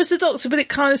it was the Doctor, but it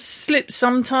kind of slipped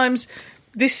sometimes.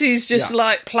 This is just Yeah.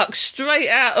 like plucked straight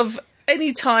out of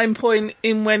any time point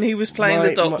in when he was playing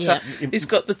the Doctor. He's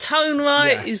got the tone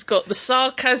right, Yeah. he's got the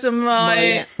sarcasm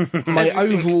right. My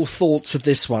overall thoughts of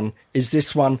this one is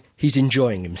he's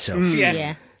enjoying himself.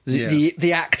 Yeah. Yeah.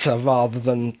 The actor rather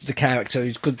than the character.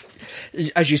 He's good.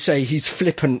 As you say, he's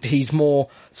flippant, he's more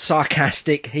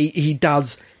sarcastic, he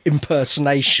does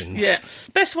impersonations. Yeah.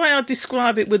 Best way I'd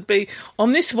describe it would be,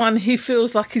 on this one, he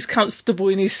feels like he's comfortable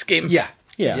in his skin. Yeah.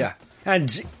 Yeah. Yeah.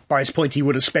 And by this point, he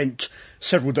would have spent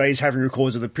several days having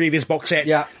records of the previous box set.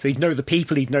 Yeah. So he'd know the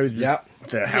people, he'd know Yeah.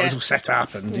 how it's Yeah. all set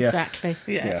up. And Exactly.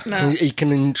 Yeah. Yeah. No. He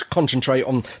can concentrate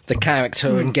on the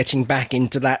character and getting back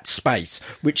into that space,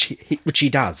 which he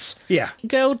does. Yeah.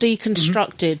 Girl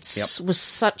Deconstructed was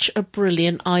such a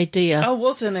brilliant idea. Oh,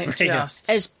 wasn't it Yeah. just?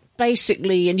 As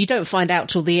basically, and you don't find out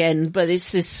till the end, but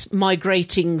it's this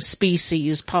migrating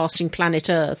species passing planet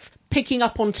Earth, picking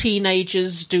up on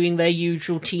teenagers doing their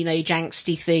usual teenage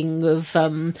angsty thing of,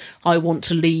 I want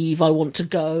to leave, I want to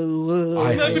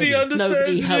go, Nobody understands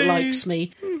nobody me. likes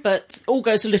me. But all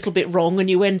goes a little bit wrong, and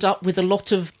you end up with a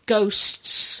lot of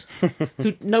ghosts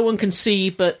who no one can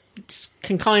see but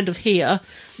can kind of hear.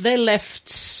 They're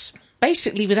left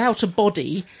basically without a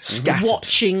body, Scattered.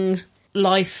 watching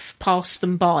life pass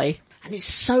them by. And it's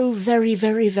so very,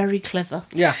 very, very clever.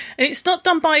 Yeah. And it's not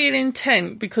done by ill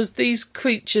intent, because these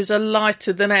creatures are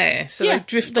lighter than air, so they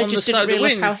drift they on the just didn't solar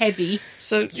realise winds. how heavy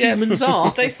so humans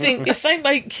are. They think if they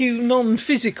make you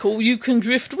non-physical, you can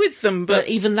drift with them, But but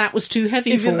even that was too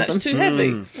heavy even for that's them. too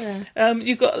heavy.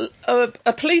 You've got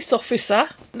a police officer.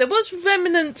 There was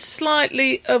remnants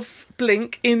slightly of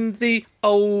Blink in the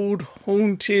old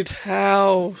haunted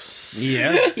house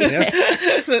Yeah. Yeah.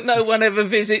 that no one ever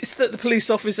visits, that the police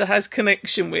officer has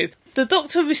connection with. The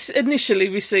Doctor initially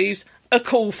receives a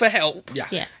call for help. Yeah.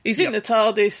 Yeah. He's in the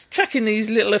TARDIS, tracking these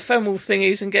little ephemeral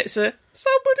thingies, and gets a,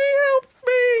 somebody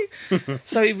help me!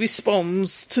 So he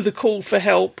responds to the call for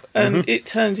help, and it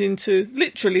turns into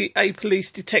literally a police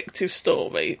detective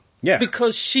story. Yeah.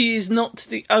 Because she is not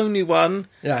the only one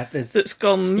Yeah, there's that's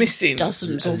gone missing.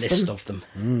 Dozens a of list them. of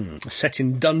them. Set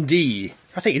in Dundee.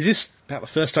 I think, is this about the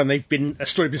first time a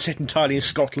story been set entirely in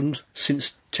Scotland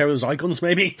since Terror Zygons,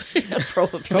 maybe?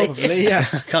 Probably. Probably, yeah.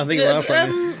 Can't think of what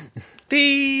else.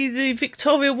 The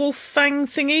Victoria Wolf Fang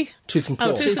thingy, Tooth and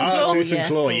claw. Tooth and Ah, Claw. Tooth and yeah.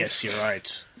 Claw, yes, you're right.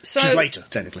 So- Which is later,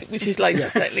 technically. which is later,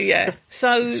 exactly, yeah.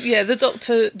 So, yeah, the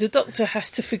doctor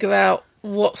has to figure out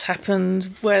what's happened,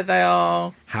 where they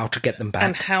are, How to get them and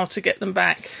back. how to get them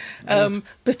back. But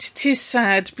it is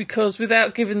sad because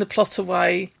without giving the plot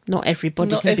away, Not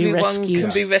everybody not can be everyone rescued. can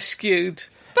be rescued.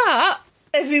 But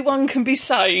everyone can be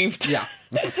saved. Yeah.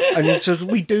 And so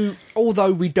we do,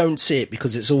 although we don't see it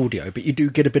because it's audio, but you do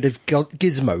get a bit of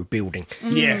gizmo building,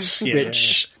 Yes, yeah.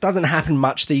 which doesn't happen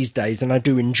much these days, and I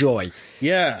do enjoy.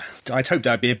 Yeah, I'd hoped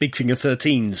that'd be a big thing of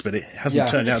 13s, but it hasn't Yeah.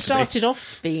 turned It out to be. started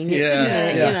off being it, Yeah. didn't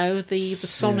it? Yeah. You know, the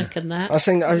Sonic and that. I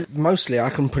think mostly I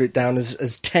can put it down as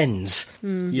 10s.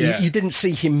 Yeah. You didn't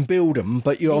see him build them,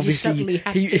 but you suddenly obviously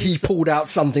had to. he pulled out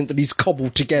something that he's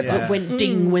cobbled together. It went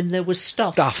ding when there was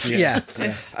stuff. Stuff, yeah.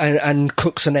 And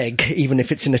cooks an egg, even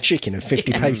if it's in a chicken of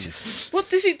 50 paces. What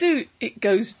does it do? It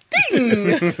goes ding!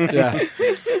 Yeah,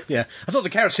 Yeah, I thought the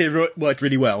characters here worked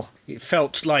really well. It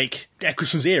felt like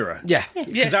Eccleston's era. yeah,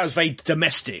 Because Yes. that was very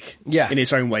domestic Yeah. in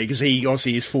its own way, because he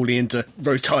obviously is falling into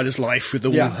Rose Tyler's life with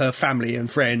all Yeah. her family and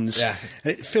friends. Yeah.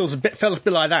 And it felt a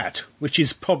bit like that, which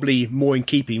is probably more in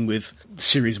keeping with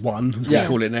Series 1, as Yeah. we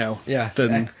call it now, Yeah.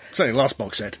 than certainly the last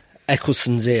box set.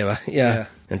 Eccleston's era, Yeah.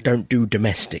 And don't do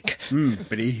domestic.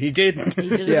 But he did. He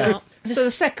did Yeah. a lot. So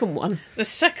the second one, The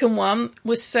second one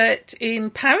was set in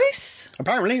Paris.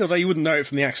 Apparently, although you wouldn't know it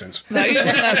from the accents. No, you don't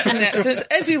know from the accents.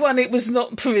 Everyone, it was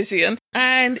not Parisian.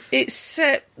 And it's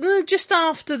set just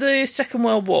after the Second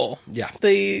World War. Yeah.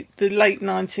 The late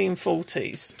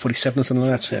 1940s. 47 or something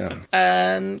like that. Yeah.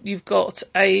 And you've got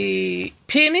a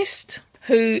pianist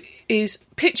who is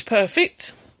pitch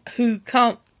perfect, who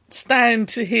can't stand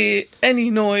to hear any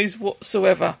noise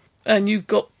whatsoever. And you've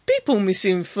got people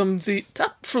missing from the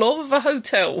top floor of a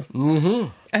hotel. Mm-hmm.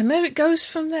 And there it goes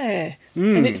from there.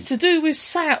 And it's to do with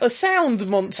a sound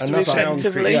monster, Another sound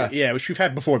effectively. creature. Yeah, which we've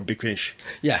had before in Big Finish.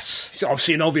 Yes. It's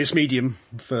obviously an obvious medium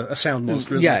for a sound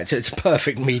monster, isn't Yeah, it? it's a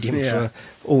perfect medium Yeah.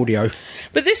 for audio.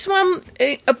 But this one,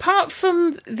 apart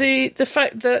from the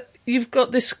fact that you've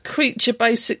got this creature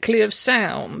basically of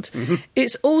sound,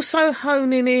 it's also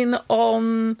honing in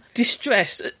on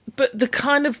distress, but the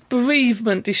kind of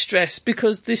bereavement distress,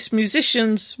 because this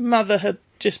musician's mother had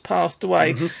just passed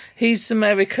away. He's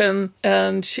American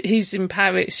and he's in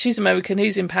Paris. She's American,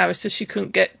 he's in Paris, so he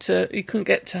couldn't get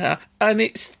to her. And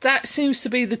that seems to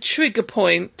be the trigger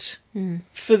point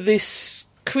for this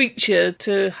creature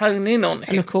to hone in on him.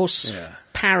 and of course,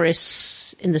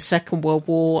 Paris in the Second World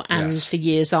War and Yes. for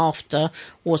years after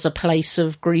was a place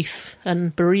of grief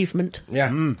and bereavement.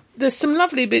 Yeah. There's some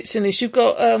lovely bits in this. You've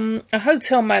got a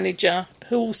hotel manager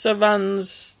who also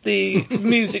runs the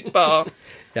music bar,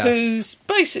 Yeah. who's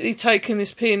basically taken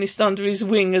this pianist under his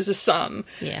wing as a son.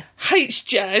 Yeah. Hates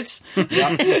jazz,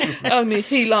 only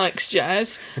he likes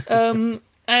jazz, and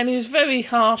is very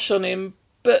harsh on him.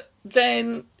 But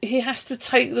then he has to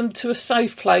take them to a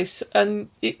safe place, and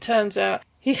it turns out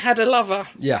he had a lover.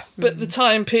 Yeah. But the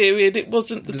time period, it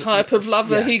wasn't the type of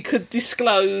lover Yeah. he could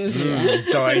disclose.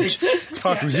 Died. It's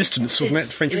part of resistance, wasn't it?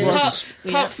 The French it's- resistance.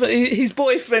 Apart from his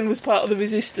boyfriend was part of the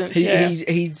resistance.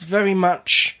 He's very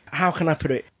much, how can I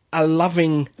put it, a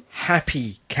loving,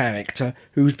 happy character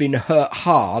who's been hurt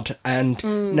hard and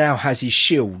now has his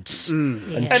shields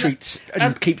and treats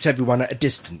and keeps everyone at a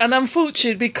distance. And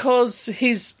unfortunately, because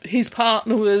his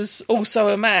partner was also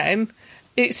a man,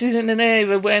 it's in an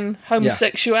era when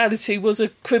homosexuality was a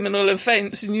criminal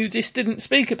offence and you just didn't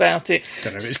speak about it.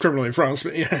 Don't know if it's criminal in France,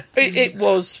 but yeah. It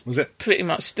was it? pretty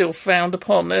much still frowned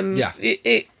upon, and Yeah.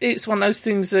 it's one of those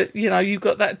things that, you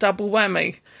got that double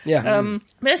whammy. yeah.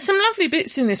 There's some lovely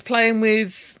bits in this, playing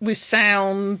with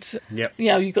sound. Yep.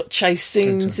 You've got chase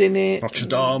scenes in it. Notre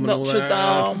Dame and all Notre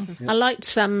that. Dame. I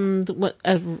liked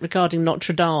regarding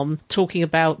Notre Dame, talking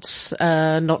about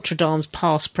Notre Dame's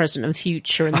past, present, and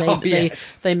future, and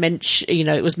yes. they mention,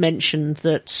 it was mentioned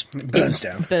that It burns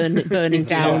down. burning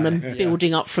down and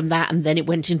building up from that, and then it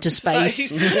went into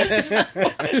space.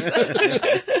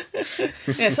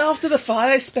 Yes, after the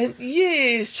fire, I spent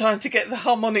years trying to get the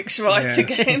harmonics right Yes.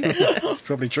 again.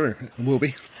 Probably true. It will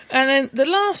be. And then the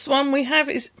last one we have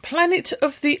is Planet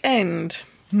of the End.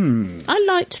 I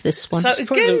liked this one. So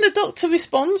again, the Doctor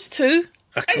responds to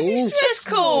Eddie's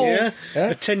Driscoll. Yeah. Yeah.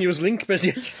 A tenuous link, but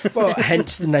yeah. Well,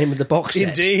 hence the name of the box set.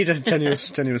 Indeed, a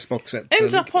tenuous box set.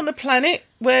 Ends up on a planet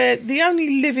where the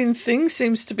only living thing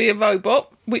seems to be a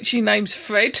robot, which he names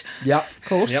Fred. Yeah, of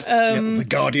course. Yep, the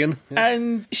Guardian.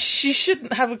 And she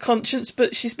shouldn't have a conscience,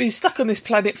 but she's been stuck on this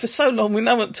planet for so long with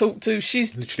no one to talk to.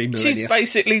 She's Literally millennia.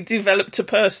 basically developed a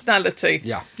personality.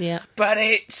 Yeah. Yeah. But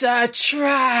it's a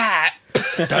trap.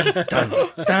 Dun, dun,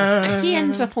 dun. He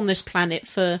ends up on this planet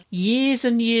for years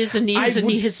and years and years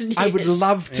and years and years. I would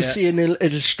love to see an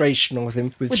illustration of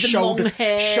him with the shoulder, long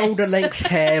hair. shoulder-length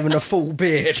hair and a full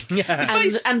beard.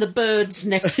 And the birds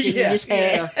nesting in Yeah. his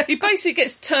hair. He basically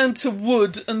gets turned to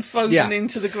wood and frozen Yeah.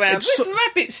 into the ground It's with so-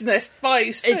 rabbit's nest by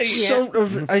his feet. It's Yeah. sort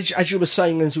of, as you were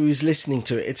saying as we was listening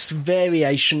to it, it's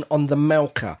variation on the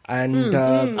Melka and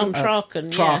On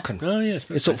Traken, yeah. Traken. Oh, yes.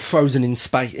 It's sort of frozen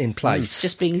in place.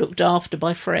 Just being looked after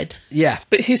by Fred. Yeah,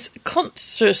 But his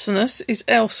consciousness is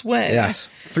elsewhere. yeah,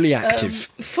 fully active.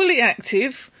 Fully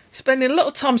active, spending a lot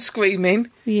of time screaming.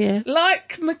 Yeah.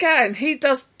 Like McGann, he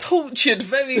does tortured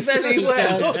very, very He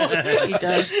well. does. He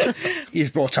does. He's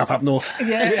brought up north.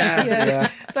 Yeah. Yeah.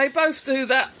 They both do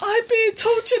that. I'm being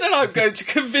tortured and I'm going to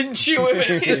convince you of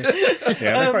it.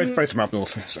 Yeah, they're both from up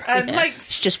north. So. And It's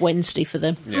makes just Wednesday for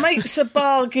them. makes a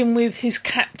bargain with his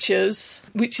captures,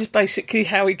 which is basically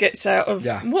how he gets out of,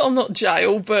 Yeah. well, not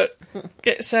jail, but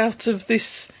gets out of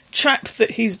this trap that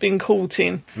he's been caught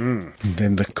in. And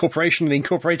then the corporation, the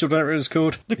Incorporated, whatever it's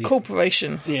called. The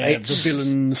corporation. Yeah, It's- the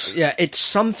villains. Yeah, it's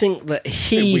something that Bit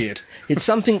he. weird. It's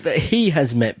something that he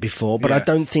has met before, but I Yeah.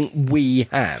 don't think we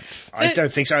have. I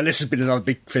don't think so, unless there's been another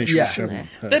big finish. Yeah. Which,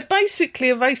 They're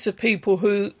basically a race of people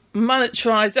who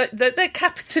monetize, they're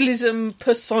capitalism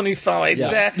personified.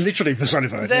 Yeah. literally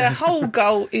personified. Their yeah. whole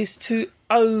goal is to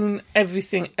own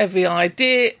everything. Every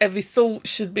idea, every thought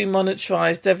should be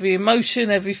monetized. Every emotion,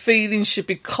 every feeling should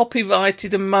be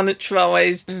copyrighted and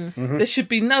monetized. There should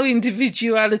be no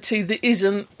individuality that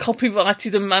isn't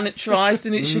copyrighted and monetized,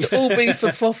 and it should all be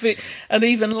for profit. And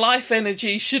even life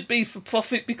energy should be for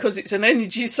profit because it's an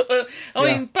energy. I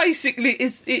mean, basically,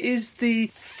 it is the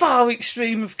far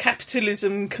extreme of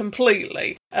capitalism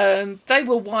completely. And they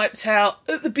were wiped out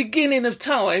at the beginning of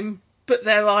time. But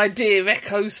their idea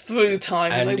echoes through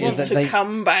time and And they want that to they-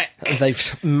 come back.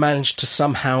 They've managed to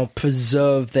somehow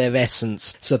preserve their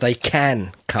essence so they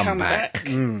can come back.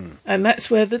 And that's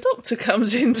where the Doctor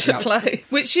comes into play.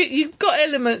 Which you've got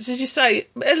elements, as you say,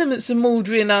 elements of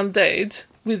Mordrian undead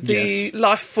with the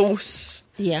life force.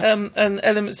 Yeah. And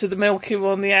elements of the Milky Way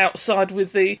on the outside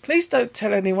with the please don't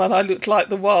tell anyone I look like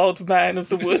the wild man of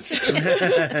the woods.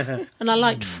 And I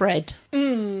liked Fred.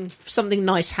 Something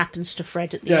nice happens to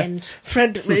Fred at the end.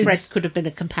 Fred Could have been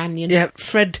a companion. Yeah,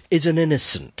 Fred is an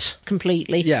innocent.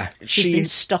 Completely. Yeah, She's been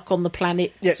stuck on the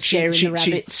planet sharing the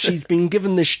rabbits. she's been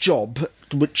given this job,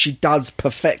 which she does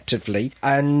perfectively,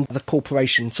 and the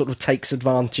corporation sort of takes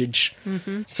advantage.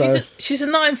 Mm-hmm. So She's a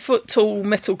 9 foot tall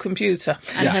metal computer.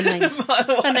 And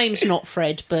her name's not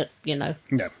Fred, but, you know.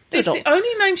 No. It's the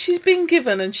only name she's been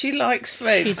given, and she likes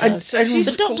Fred. She does. So she's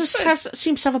The Doctor called Fred.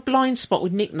 seems to have a blind spot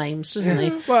with nicknames, doesn't he?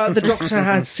 well, the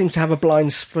Doctor seems to have a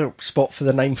blind spot for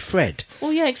the name Fred.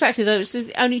 Well, yeah, exactly. Though it's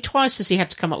only twice has he had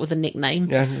to come up with a nickname,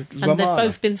 Yeah, and Romana. they've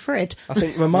both been Fred. I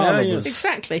think Romana Yeah, was.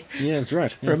 Exactly. Yeah, that's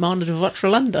right. Yeah. Romana de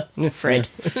Votralunda. Fred.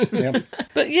 Yeah.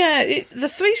 But yeah, the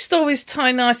three stories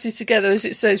tie nicely together, as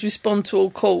it says, respond to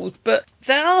all calls. But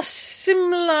there are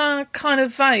similar kind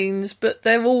of veins, but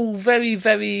they're all very,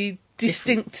 very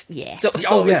distinct Yeah. stories.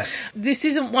 Oh, yeah. This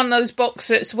isn't one of those box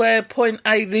sets where point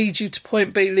A leads you to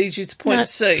point B, leads you to point No,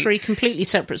 C. three completely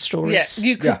separate Yeah, stories.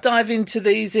 you could dive into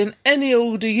these in any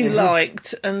order you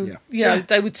liked, and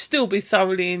they would still be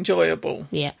thoroughly enjoyable.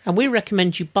 Yeah, and we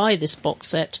recommend you buy this box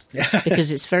set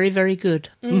because it's very, very good.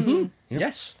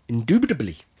 Yes,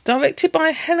 indubitably. Directed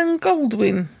by Helen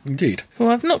Goldwyn, Indeed. who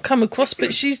I've not come across,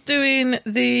 but she's doing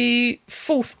the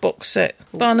fourth box set.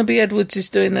 Barnaby Edwards is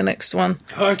doing the next one.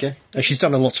 Oh, okay. She's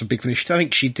done a lot of big finish. I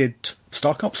think she did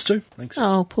Star Cops too. I think so.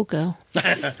 Oh, poor girl.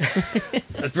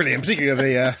 That's brilliant.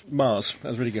 Particularly of the Mars. That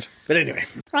was really good. But anyway.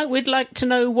 Right, we'd like to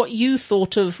know what you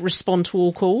thought of Respond to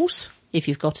All Calls, if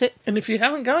you've got it. And if you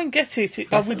haven't, go and get it. I would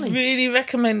Definitely. really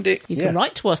recommend it. You can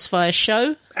write to us via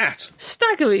show.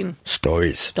 Staggering.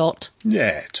 Stories.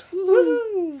 Net.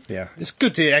 Yeah, it's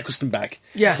good to hear Eccleston back.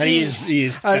 Yeah. And he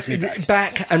is definitely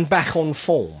back. Back on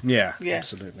form. Yeah, Yeah.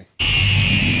 absolutely.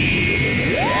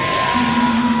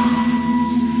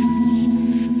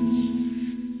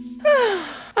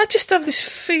 I just have this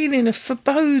feeling of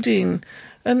foreboding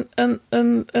and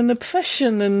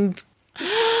oppression and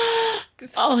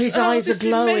Oh, his eyes are this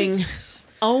glowing. immense-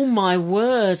 Oh, my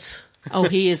word. Oh,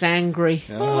 he is angry.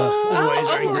 Always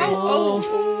angry.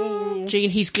 Oh,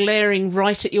 Jean, he's glaring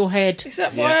right at your head. Is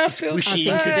that why I feel Wishing so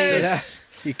you could, bad?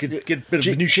 you could get a bit of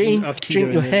Venusian Jean,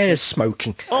 Aikido your in hair's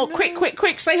smoking. Oh,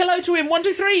 quick, say hello to him. 1,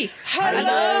 2, 3.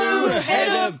 Hello,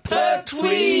 head of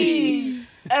Pertwee!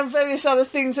 And various other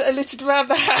things that are littered around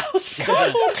the house.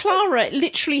 Cardboard Clara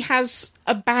literally has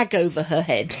a bag over her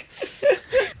head.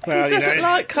 Well, He doesn't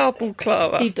like Cardboard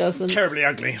Clara. He doesn't. terribly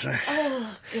ugly. So.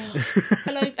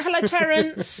 Hello,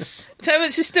 Terence.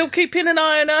 Terence is still keeping an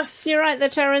eye on us. You're right there,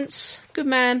 Terence. Good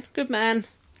man.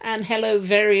 And hello,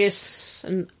 various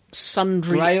and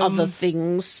sundry Graham. other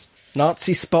things.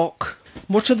 Nazi Spock.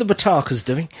 What are the Batakas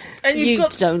doing? And you've You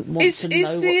got, don't want to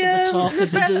know what the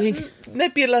Batakas are doing.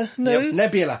 Nebula, no. Yep,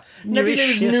 Nebula. Nebula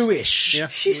is yes. newish. Yeah.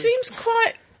 She seems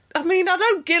quite... I mean, I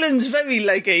know Gillen's very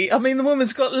leggy. I mean, the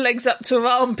woman's got legs up to her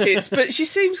armpits, but she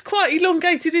seems quite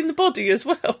elongated in the body as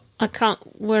well. I can't.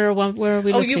 Where are we Oh,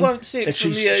 looking? you won't see it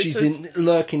from She's the...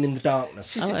 lurking in the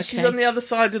darkness. She's okay. on the other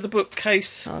side of the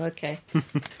bookcase. Oh, okay.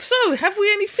 So, have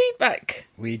we any feedback?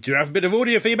 We do have a bit of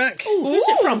audio feedback. Who's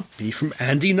it from? Be from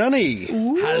Andy Nunny.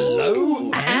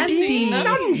 Hello, Andy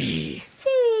Nunny.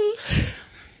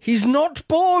 He's not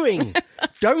boring.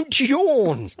 Don't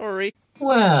yawn. Sorry.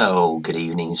 Well, good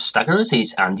evening, Staggers.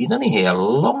 It's Andy Nunny here.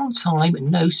 Long time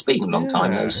no speak, long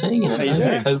time no see. You know, How you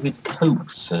doing? COVID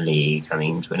hopefully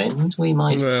coming to an end. We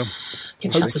might Well,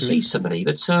 get a chance to see somebody.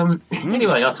 But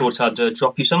anyway, I thought I'd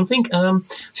drop you something.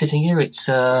 Sitting here, it's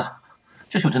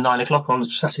just went to 9 o'clock on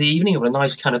Saturday evening. I've got a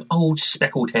nice kind of old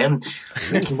speckled hair.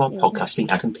 Thinking while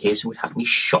podcasting, Adam Pearson would have me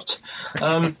shot.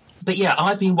 But yeah,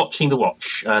 I've been watching The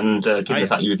Watch, and given the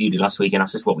fact you reviewed it last week and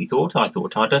asked us what we thought, I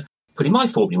thought I'd put in my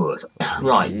thought worth.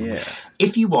 Right. yeah.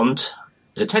 If you want,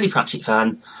 as a Terry Pratchett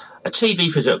fan, a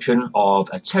TV production of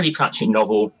a Terry Pratchett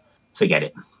novel, forget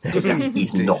it. Because that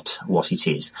is not what it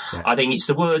is. Yeah. I think it's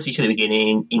the words he said at the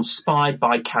beginning, inspired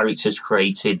by characters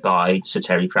created by Sir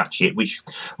Terry Pratchett, which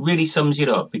really sums it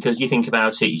up. Because you think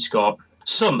about it, it's got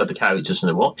some of the characters in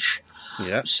The Watch.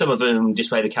 Yeah. Some of them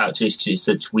display the characteristics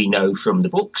that we know from the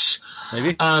books.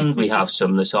 Maybe. And we have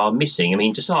some that are missing. I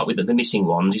mean, to start with, the missing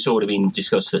ones, it's already been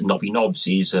discussed that Nobby Nobbs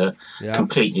is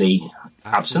completely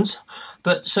absent.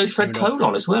 But so is Fred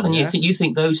Colon as well. And you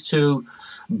think those two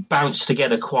bounce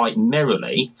together quite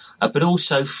merrily. But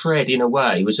also Fred, in a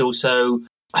way, was also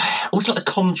like the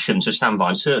conscience of Sam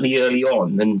Vimes, certainly early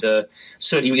on. And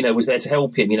certainly, was there to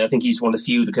help him. I think he's one of the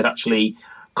few that could actually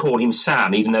call him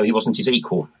Sam, even though he wasn't his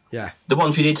equal. Yeah. The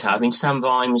ones we did have, I mean, Sam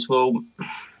Vimes, well,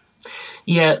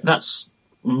 yeah, that's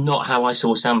not how I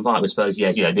saw Sam Vimes, I suppose.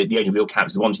 Yeah, the only real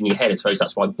character, the ones in your head, I suppose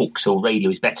that's why books or radio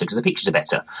is better, because the pictures are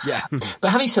better. Yeah. But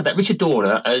having said that, Richard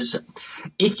Dorner,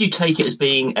 if you take it as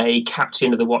being a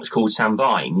captain of the Watch called Sam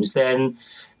Vimes, then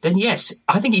yes,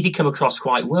 I think he did come across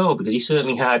quite well, because he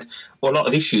certainly had a lot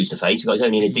of issues to face. He got his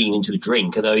own inner demon to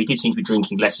drink, although he did seem to be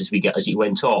drinking less as he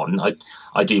went on.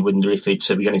 I do wonder if we're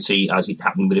going to see, as it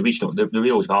happened with the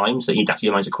real Vimes, that he'd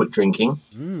actually managed to quit drinking.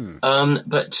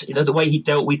 But the way he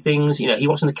dealt with things, he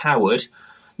wasn't a coward.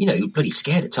 Bloody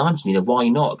scared at times. Why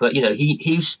not? But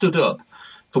he stood up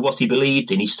for what he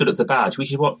believed in. He stood up for the badge,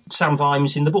 which is what Sam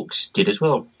Vimes in the books did as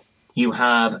well. You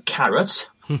have Carrot.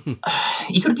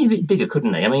 He could have been a bit bigger,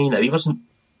 couldn't he? I mean, he wasn't.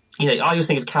 I always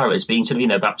think of Carrot as being sort of,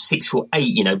 about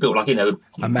 6'8", built like,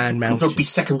 a man mountain. Rugby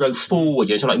second row forward,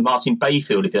 sort of like Martin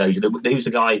Bayfield. Who's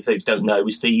the guy, if you don't know,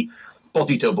 was the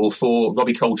body double for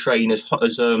Robbie Coltrane as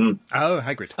Hagrid.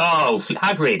 Oh,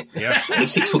 Hagrid. Yeah. And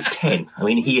he's 6'10". I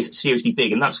mean, he is seriously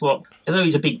big, and that's what. Although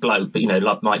he's a big bloke, but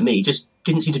like me, just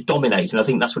didn't seem to dominate, and I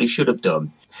think that's what he should have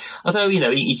done. Although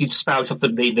he could spout off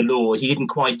the laws, he didn't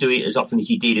quite do it as often as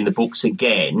he did in the books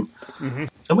again. Mm-hmm.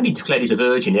 And when he declared he's a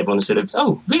virgin, everyone sort of,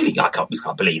 oh, really? I can't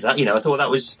believe that. I thought that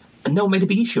was. And no one made a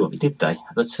big issue of it, did they?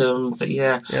 But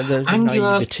yeah. Yeah, there's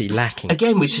naivety lacking.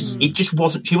 Again, which it just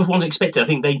wasn't. She wasn't expected. I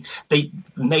think they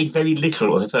made very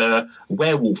little of her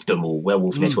werewolfdom or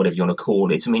werewolfness, whatever you want to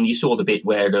call it. I mean, you saw the bit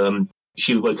where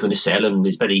she woke up in a cell and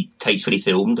was very tastefully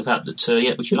filmed. The fact that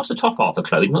she lost the top half of her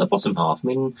clothing, not the bottom half. I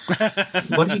mean,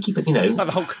 why did you keep it? Like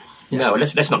the Hulk. No,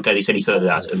 let's not go this any further.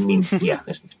 I mean, yeah.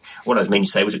 What I was meaning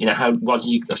to say was, why did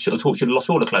you? I thought she had lost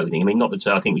all her clothing. I mean, not that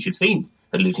I think we should fiend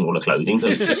her losing all her clothing,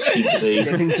 but it just seemed to be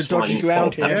getting to dodgy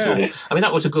ground here. That was all. I mean,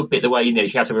 that was a good bit. The way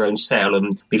she had to have her own cell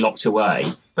and be locked away.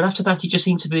 But after that, it just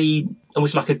seemed to be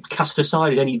almost like a cast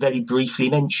aside, only very briefly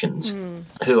mentioned.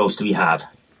 Who else do we have?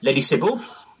 Lady Sybil.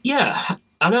 Yeah.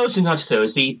 I always imagined her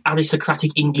as the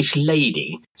aristocratic English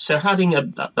lady. So having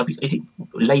is it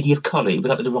lady of colour? Would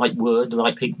that be the right word?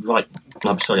 Right?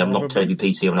 I'm sorry, I'm not terribly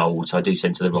PC and old, so I do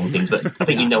censor the wrong things. But I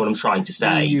think you know what I'm trying to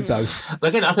say. You both. But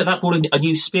again, I think that brought a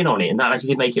new spin on it, and that actually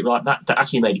did make it right. That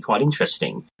actually made it quite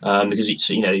interesting because it's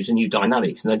it was a new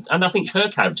dynamics, and I think her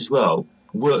character as well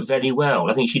worked very well.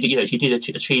 I think she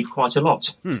did achieve quite a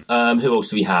lot. Who else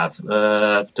do we have?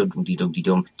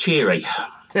 Cheery.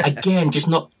 Again, just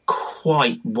not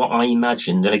quite what I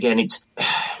imagined. And again,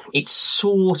 it's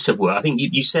sort of work. I think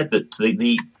you said that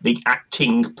the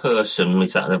acting person, I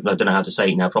don't know how to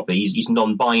say it now properly, is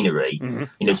non-binary. Mm-hmm.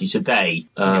 It's a they.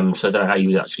 So I don't know how you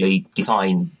would actually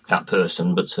define that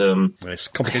person, but it's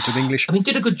complicated English. I mean,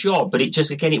 did a good job, but it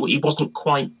just again it wasn't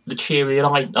quite the Cheery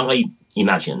that I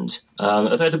imagined.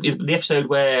 Although the episode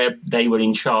where they were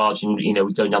in charge and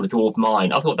going down the dwarf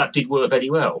mine, I thought that did work very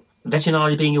well.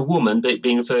 Veterinary being a woman, but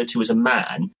being referred to as a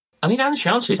man. I mean, Anne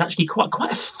Chancellor is actually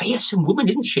quite a fearsome woman,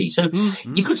 isn't she? So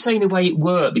you could say in a way it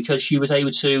worked because she was able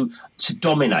to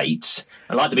dominate.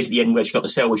 I like the bit at the end where she got the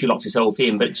cell where she locked herself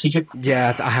in, but she just...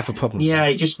 Yeah, I have a problem.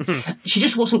 Yeah, she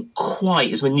just wasn't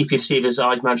quite as manipulative as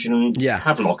I imagine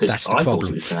Havelock, as I thought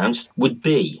it was pronounced, would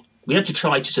be. We had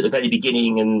Detritus at the very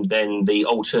beginning and then the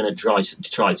alternate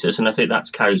Detritus, and I think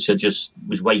that character just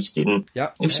was wasted. And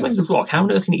it was made of rock. How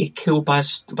on earth can it get killed by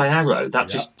arrow? That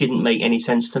just didn't make any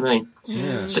sense to me.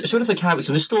 Yeah. So sort of the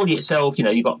character, and the story itself,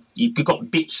 you've got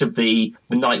bits of the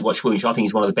Night Watch wound, which I think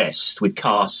is one of the best, with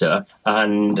Carcer,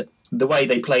 and the way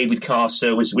they played with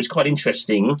Carcer was quite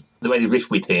interesting. The way they riffed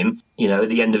with him, at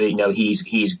the end of it,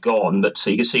 he's gone, but so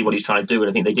you can see what he's trying to do. And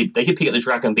I think they did pick up the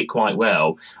dragon bit quite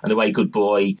well, and the way Good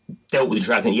Boy dealt with the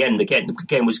dragon at the end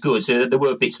again was good. So there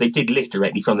were bits they did lift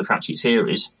directly from the Pratchett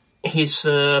series. His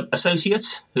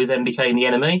associate, who then became the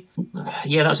enemy, that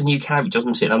was a new character,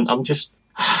 doesn't it? I'm just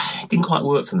it didn't quite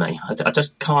work for me. I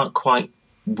just can't quite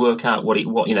work out what.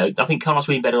 I think Carcer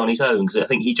would be better on his own because I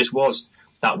think he just was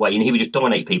that way, and he would just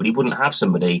dominate people. He wouldn't have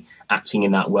somebody acting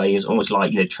in that way. It's almost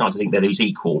like trying to think that he's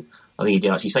equal. I think he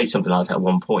did actually say something like that at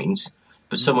one point.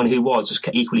 But someone who was just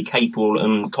equally capable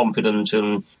and confident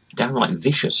and downright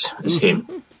vicious as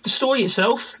him. The story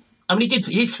itself, I mean, it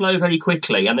did flow very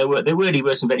quickly, and there really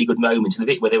were some very good moments. The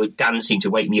bit where they were dancing to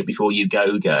 "Wake Me Up Before You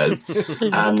Go,"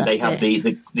 and they had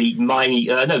the Miami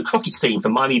Crockett's theme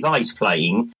from Miami Vice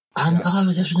playing. And there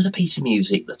was another piece of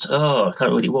music that I can't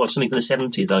remember what it was, something from the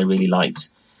 70s that I really liked,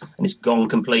 and it's gone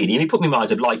completely. I mean, it put me in mind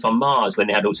of Life on Mars when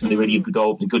they had some of the really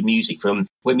good music from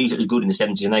when music was good in the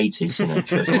 70s and 80s.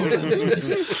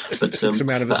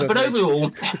 But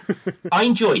overall, I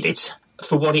enjoyed it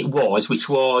for what it was, which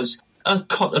was a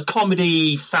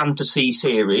comedy fantasy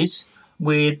series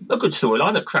with a good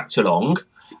storyline that cracked along.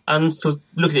 And for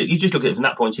you just look at it from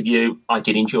that point of view, I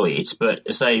did enjoy it. But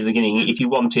as I say at the beginning, if you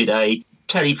wanted a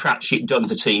Terry Pratchett done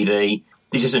for TV,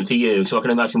 this isn't for you. So I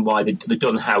can imagine why the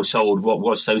Dunn household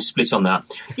was so split on that.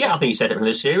 Yeah, I think he set it from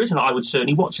the series, and I would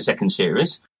certainly watch the second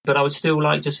series. But I would still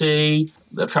like to see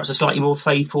perhaps a slightly more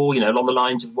faithful, along the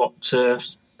lines of what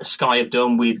Sky have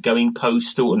done with Going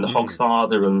Postal and the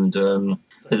Hogfather and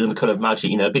the Colour of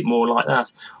Magic. A bit more like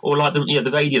that, or like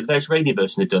the various radio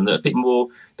versions they've done that a bit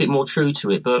more true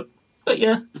to it. But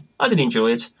yeah, I did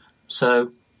enjoy it.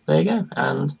 So there you go,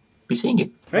 and be seeing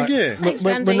you. Thank you. Thanks,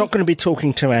 we're not going to be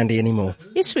talking to Andy anymore.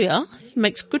 Yes, we are. He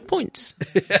makes good points.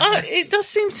 It does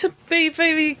seem to be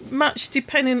very much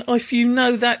depending if you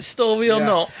know that story or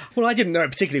not. Well, I didn't know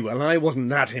it particularly well, and I wasn't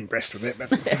that impressed with it. But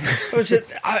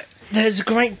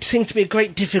seems to be a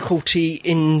great difficulty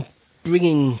in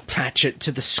bringing Pratchett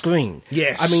to the screen.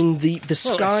 Yes. I mean, the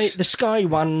Sky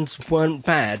ones weren't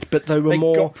bad, but they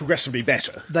got progressively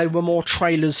better. They were more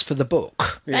trailers for the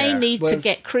book. They need to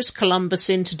get Chris Columbus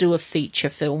in to do a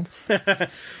feature film.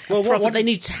 They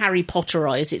need to Harry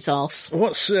Potterize its arse.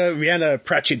 What's Rhianna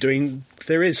Pratchett doing?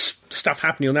 There is stuff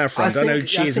happening on that front. I know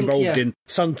she is involved in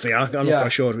something. I'm not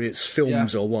quite sure if it's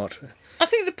films or what. I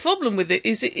think the problem with it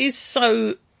is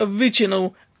so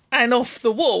original and off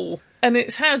the wall. And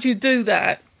it's how do you do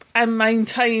that and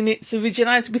maintain its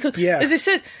originality? Because, as I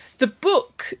said, the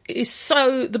books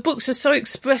are so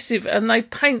expressive and they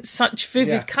paint such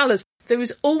vivid colours. There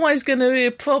is always going to be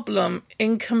a problem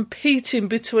in competing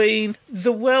between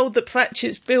the world that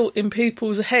Pratchett's built in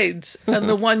people's heads and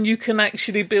the one you can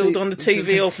actually build on the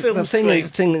TV or film screen. The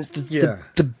thing is,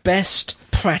 the best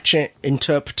Pratchett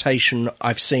interpretation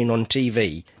I've seen on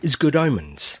TV is Good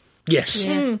Omens. Yes.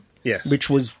 Yeah. Yes. Which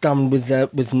was done with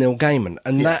Neil Gaiman,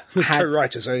 and that had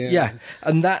co-writers,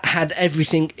 and that had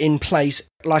everything in place.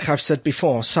 Like I've said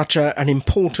before, such an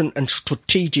important and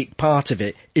strategic part of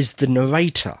it is the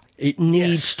narrator It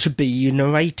needs to be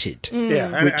narrated.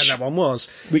 Yeah, and that one was.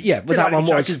 But yeah, but that one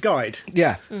was. Hitchhiker's Guide.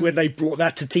 Yeah. When they brought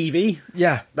that to TV,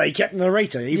 Yeah. they kept the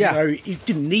narrator, even though you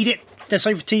didn't need it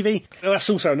necessarily for TV. Well, that's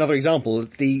also another example.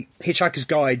 The Hitchhiker's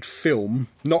Guide film,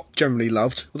 not generally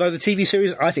loved, although the TV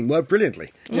series, I think, worked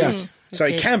brilliantly. Yeah. So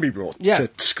it can be brought to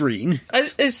screen.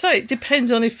 As I say, it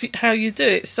depends on how you do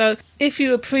it. So if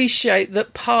you appreciate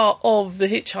that part of The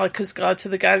Hitchhiker's Guide to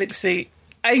the Galaxy,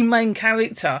 a main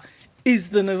character is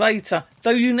the narrator, though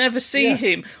you never see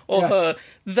him or her,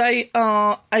 they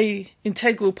are a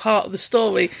integral part of the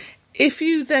story. If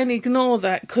you then ignore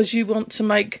that because you want to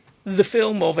make the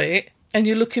film of it and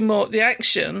you're looking more at the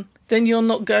action, then you're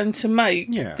not going to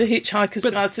make The Hitchhiker's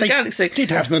Guide to the Galaxy. They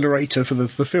did have the narrator for the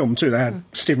film too. They had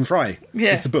Stephen Fry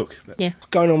with the book. Yeah.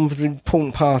 Going on with the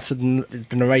important part of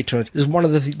the narrator is one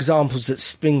of the examples that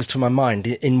springs to my mind.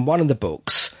 In one of the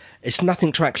books, it's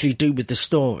nothing to actually do with the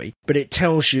story, but it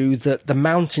tells you that the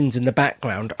mountains in the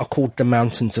background are called the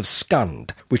Mountains of Skund,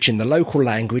 which in the local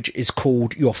language is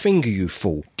called Your Finger You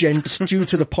Fool, just due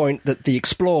to the point that the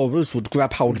explorers would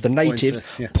grab hold of the natives,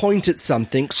 point at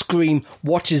something, scream,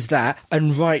 "What is that?"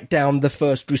 and write down the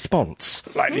first response.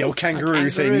 Like the old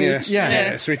kangaroo thing,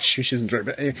 Yeah. which isn't true.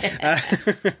 But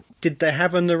did they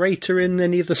have a narrator in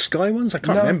any of the Sky ones? I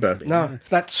can't remember. No,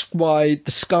 that's why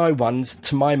the Sky ones,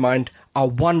 to my mind, are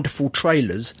wonderful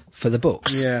trailers for the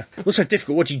books. Yeah. Also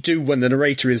difficult. What do you do when the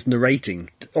narrator is narrating?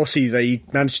 Obviously, they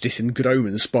managed it in Good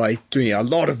Omens by doing a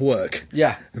lot of work.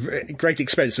 Yeah. Great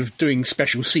expense of doing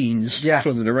special scenes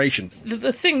for the narration.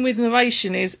 The thing with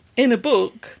narration is, in a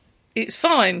book, it's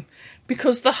fine,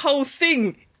 because the whole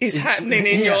thing is happening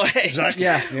in your head. Exactly.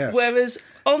 Yeah. Yes. Whereas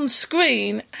on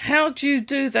screen, how do you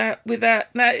do that without...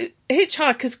 Now,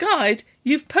 Hitchhiker's Guide,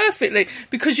 you've perfectly...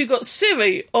 Because you've got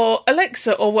Siri or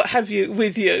Alexa or what have you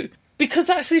with you. Because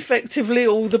that's effectively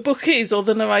all the book is, or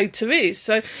the narrator is.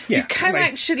 So you can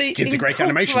actually did the great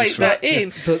incorporate animations for that that.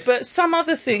 in. But some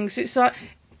other things, it's like...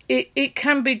 It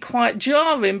can be quite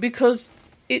jarring because...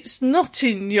 It's not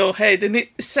in your head, and it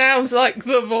sounds like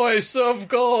the voice of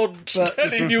God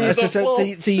telling you the plot.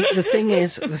 The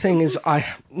thing is, I'm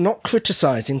not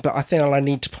criticising, but I think all I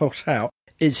need to point out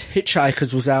is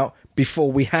Hitchhikers was out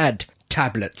before we had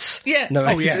tablets. Yeah.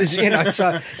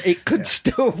 So it could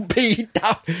still be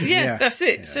done. Yeah, that's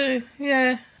it. Yeah. So,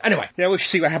 yeah. Anyway. Yeah, we'll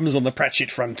see what happens on the Pratchett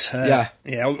front. Yeah,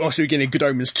 also getting Good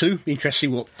Omens 2. Be interested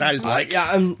to see what that is like.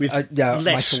 With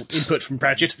less input from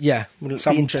Pratchett. Yeah, well,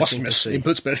 some be interesting to see.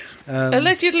 inputs, but...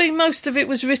 Allegedly, most of it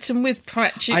was written with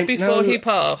Pratchett before he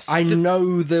passed. I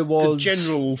know there was... The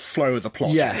general flow of the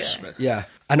plot. Yeah.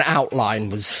 An outline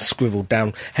was scribbled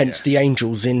down, hence the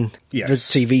angels in the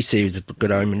TV series of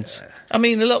Good Omens. I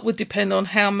mean, a lot would depend on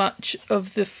how much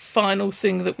of the final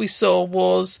thing that we saw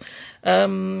was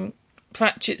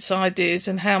Pratchett's ideas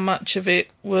and how much of it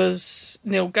was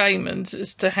Neil Gaiman's,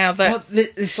 as to how that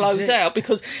flows out.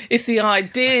 Because if the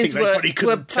ideas were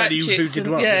Pratchett's,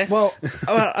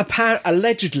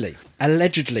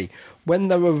 allegedly, when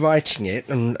they were writing it,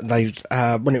 and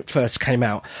when it first came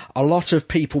out, a lot of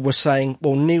people were saying,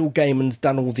 well, Neil Gaiman's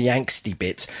done all the angsty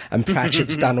bits and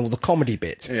Pratchett's done all the comedy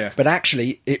bits. Yeah. But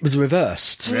actually, it was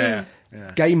reversed. Yeah.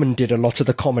 Gaiman did a lot of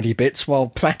the comedy bits, while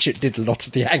Pratchett did a lot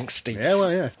of the angsty.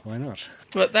 Yeah, why not?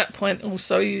 But at that point,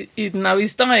 also, you'd know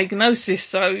his diagnosis,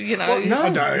 so, you know... Well,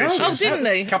 no, didn't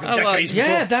he? A couple of decades before.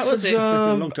 Yeah, that was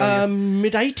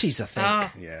mid-80s, I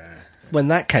think. Yeah. When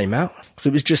that came out. So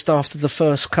it was just after the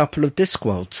first couple of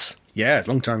Discworlds. Yeah, a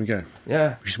long time ago.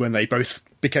 Yeah. Which is when they both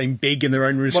became big in their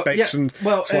own respects, and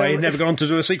that's why they never got on to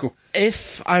do a sequel.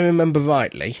 If I remember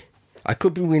rightly, I'm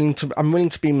willing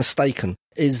to be mistaken,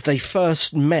 is they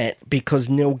first met because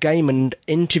Neil Gaiman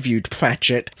interviewed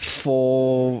Pratchett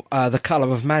for The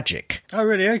Colour of Magic. Oh,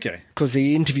 really? Okay. Because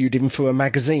he interviewed him for a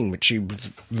magazine which he was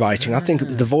writing. I think it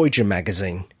was the Voyager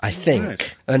magazine, I think.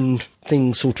 Right. And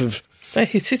things sort of... They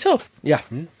hit it off. Yeah.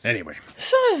 Anyway.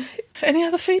 So, any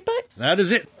other feedback? That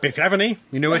is it. If you have any,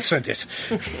 you know where to send it.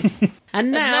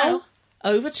 And now,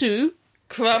 over to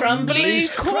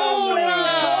Crumbly's Corner!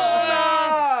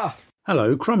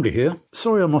 Hello, Crumbly here.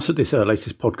 Sorry I'm not at this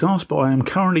latest podcast, but I am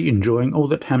currently enjoying all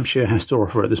that Hampshire has to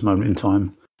offer at this moment in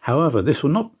time. However, this will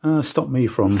not stop me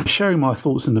from sharing my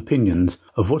thoughts and opinions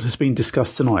of what has been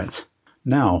discussed tonight.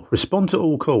 Now, Respond to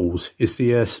All Calls is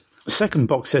the second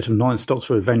box set of Ninth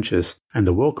Doctor Adventures, and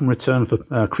a welcome return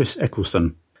for Chris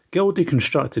Eccleston. Girl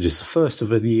Deconstructed is the first of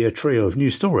the trio of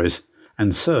new stories,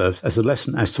 and serves as a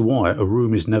lesson as to why a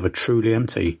room is never truly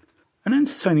empty. An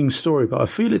entertaining story, but I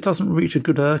feel it doesn't reach a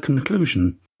good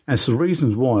conclusion, as the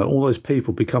reasons why all those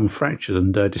people become fractured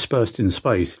and dispersed in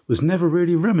space was never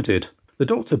really remedied. The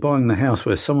doctor buying the house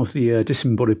where some of the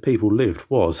disembodied people lived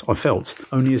was, I felt,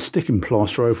 only a sticking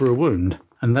plaster over a wound,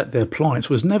 and that their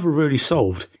plight was never really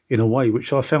solved in a way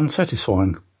which I found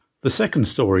satisfying. The second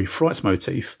story, Fright's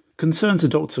Motif, concerns a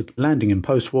doctor landing in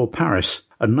post-war Paris,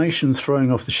 a nation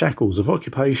throwing off the shackles of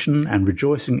occupation and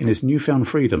rejoicing in its newfound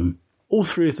freedom. All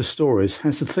three of the stories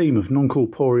has the theme of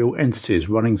non-corporeal entities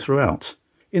running throughout.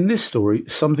 In this story,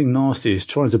 something nasty is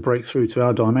trying to break through to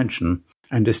our dimension,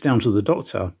 and it's down to the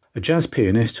doctor, a jazz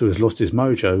pianist who has lost his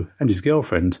mojo, and his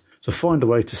girlfriend, to find a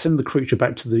way to send the creature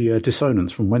back to the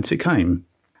dissonance from whence it came.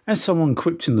 As someone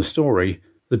quipped in the story,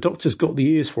 the doctor's got the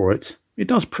ears for it. It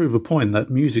does prove a point that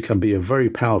music can be a very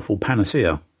powerful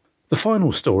panacea. The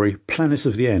final story, Planet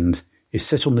of the End, is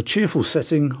set on the cheerful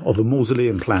setting of a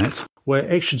mausoleum planet where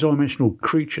extra-dimensional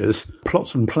creatures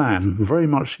plot and plan very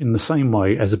much in the same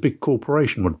way as a big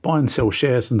corporation would buy and sell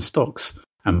shares and stocks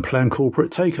and plan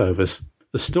corporate takeovers.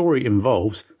 The story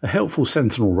involves a helpful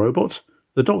sentinel robot,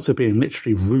 the doctor being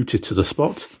literally rooted to the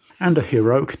spot, and a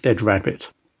heroic dead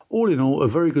rabbit. All in all, a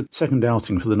very good second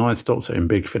outing for the Ninth Doctor in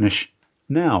Big Finish.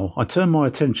 Now, I turn my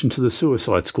attention to the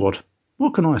Suicide Squad.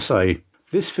 What can I say?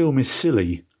 This film is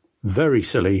silly. Very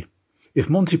silly. If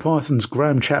Monty Python's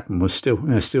Graham Chapman was still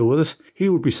with us, he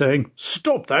would be saying,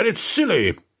 "Stop that, it's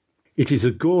silly!" It is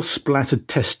a gore-splattered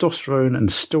testosterone and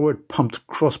steroid-pumped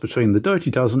cross between The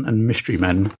Dirty Dozen and Mystery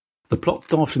Men. The plot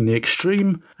daft in the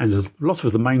extreme, and a lot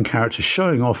of the main characters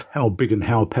showing off how big and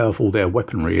how powerful their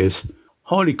weaponry is.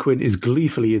 Harley Quinn is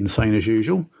gleefully insane as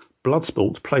usual.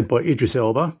 Bloodsport, played by Idris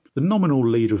Elba, the nominal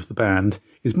leader of the band,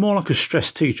 is more like a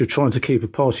stressed teacher trying to keep a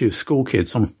party of school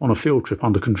kids on a field trip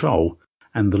under control,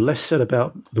 and the less said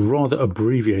about the rather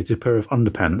abbreviated pair of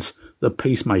underpants that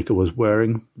Peacemaker was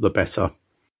wearing, the better.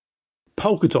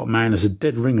 Polka Dot Man is a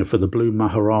dead ringer for the Blue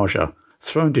Maharaja,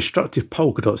 throwing destructive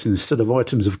polka dots instead of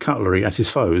items of cutlery at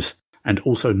his foes, and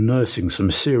also nursing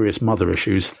some serious mother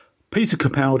issues. Peter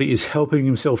Capaldi is helping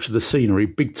himself to the scenery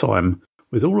big time.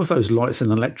 With all of those lights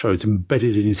and electrodes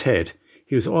embedded in his head,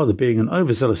 he was either being an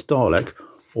overzealous Dalek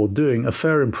or doing a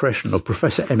fair impression of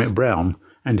Professor Emmett Brown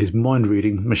and his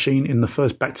mind-reading machine in the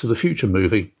first Back to the Future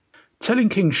movie. Telling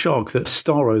King Shark that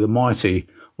Starro the Mighty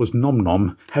was Nom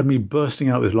Nom had me bursting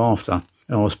out with laughter,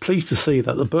 and I was pleased to see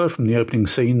that the bird from the opening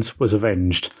scenes was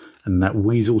avenged, and that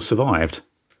Weasel survived.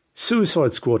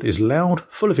 Suicide Squad is loud,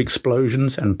 full of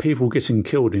explosions and people getting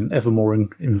killed in ever more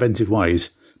inventive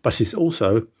ways, but it's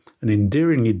also an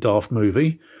endearingly daft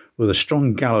movie with a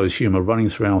strong gallows humour running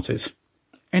throughout it.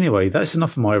 Anyway, that's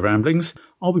enough of my ramblings.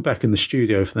 I'll be back in the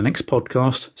studio for the next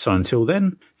podcast, so until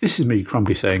then, this is me,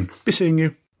 Crumbly, saying, be seeing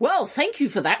you. Well, thank you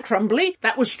for that, Crumbly.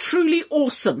 That was truly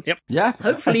awesome. Yep. Yeah.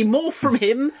 Hopefully more from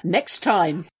him next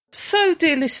time. So,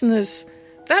 dear listeners,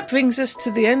 that brings us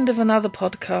to the end of another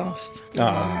podcast.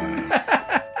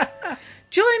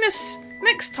 Join us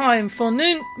next time for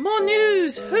more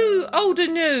news. Who? Old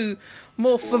and new.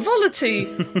 More frivolity.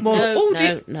 More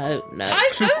audio. No.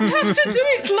 I don't have to do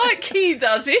it like he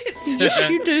does it. Yes,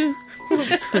 you do.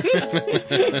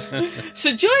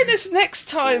 So join us next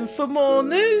time for more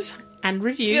news And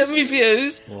reviews. and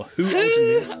reviews. Or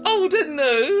Who? Old and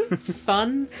new.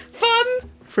 Fun.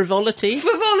 Frivolity.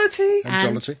 Frivolity.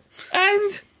 Jollity.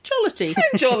 And Jollity.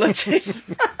 jollity.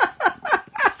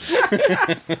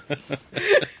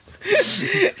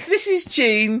 This is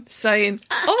Jean saying,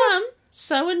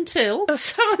 So until...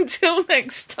 so until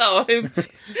next time. I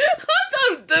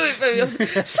don't do it very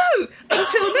often. So,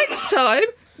 until next time,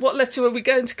 what letter are we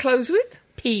going to close with?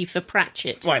 P for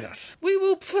Pratchett. Why not? We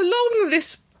will prolong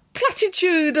this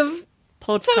platitude of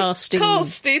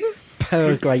Podcasting.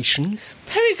 Peregrinations.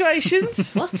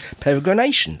 Peregrinations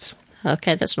Peregrinations.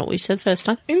 Okay, that's not what you said first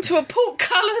time. into a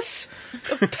portcullis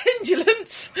of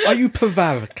pendulance Are you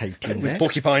prevaricating there?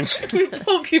 Porcupines. with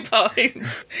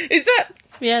porcupines. Is that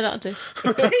Yeah, that'll do.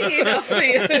 pee enough for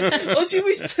you? Or do you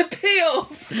wish to pee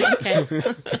off? Okay.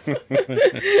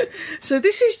 So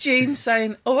this is Jean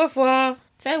saying au revoir.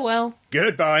 Farewell.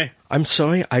 Goodbye. I'm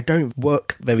sorry, I don't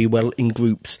work very well in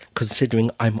groups, considering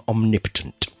I'm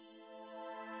omnipotent.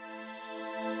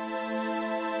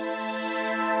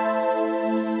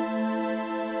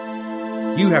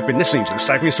 You have been listening to the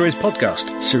Staggering Stories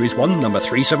podcast, Series 1, number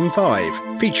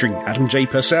 375, featuring Adam J.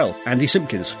 Purcell, Andy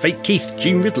Simpkins, Fake Keith,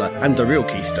 Gene Riddler, and the real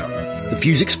Keith Dunn. The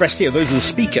views expressed here are those of the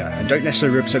speaker, and don't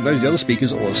necessarily represent those of the other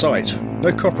speakers or the site.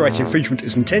 No copyright infringement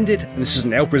is intended, and this is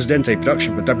an El Presidente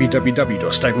production for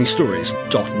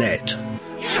www.staggeringstories.net.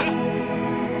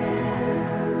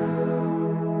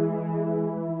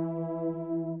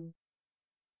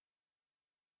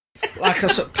 Like I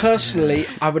said, personally,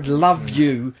 I would love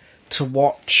you to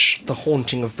watch The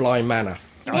Haunting of Bly Manor.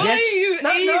 Why are you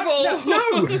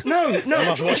evil? No. I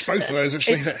must watch both of those,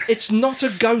 actually. It's not a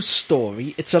ghost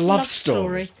story. It's a love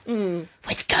story.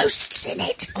 With ghosts in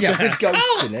it. Yeah, with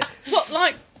ghosts in it. What,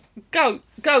 like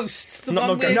Ghost? The Not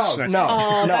one with- Ghost. No.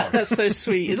 Oh, that's so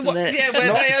sweet, isn't it? Yeah,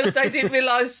 where they didn't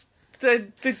realise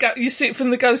you see it from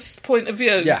the ghost's point of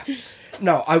view. Yeah.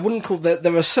 No, I wouldn't call that.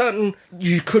 There are certain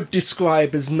you could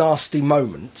describe as nasty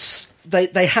moments.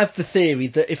 They have the theory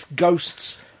that if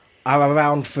ghosts are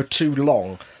around for too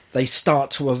long, they start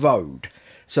to erode.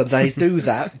 So they do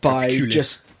that by Peculiar.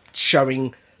 just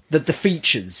showing the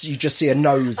features. You just see a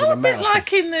nose and Oh, a a mouth. bit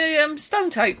like in the Stone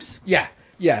Tapes. Yeah,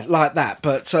 like that.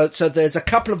 But so there's a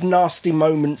couple of nasty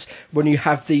moments when you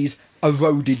have these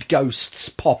eroded ghosts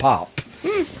pop up.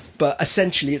 But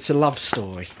essentially, it's a love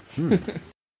story.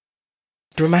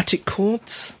 Dramatic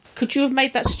chords. Could you have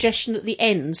made that suggestion at the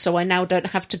end so I now don't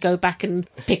have to go back and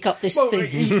pick up this thing?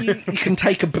 You can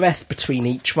take a breath between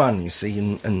each one, you see,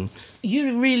 and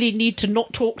You really need to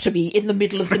not talk to me in the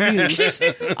middle of the news.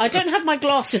 I don't have my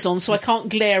glasses on, so I can't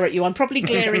glare at you. I'm probably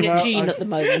glaring at No, Jean at the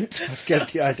moment. get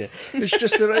the idea. It's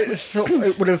just that I thought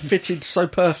it would have fitted so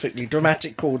perfectly.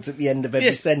 Dramatic chords at the end of every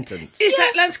Yes. sentence. Is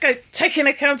that landscape taking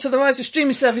account of the rise of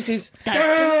streaming services?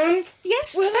 Dun.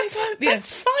 Yes, Well,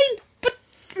 that's fine. But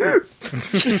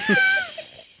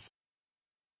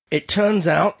It turns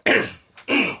out...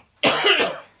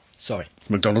 Sorry.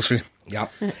 McDonald's for you.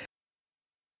 Yep.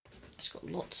 it's got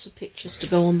lots of pictures to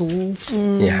go on the walls.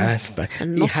 Yeah,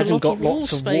 And he not hasn't a lot got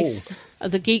lots of wall. space.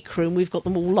 At the geek room, we've got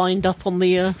them all lined up on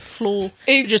the floor.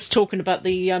 We're just talking about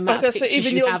the amount Like I of say, pictures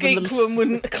even you your have geek and the, room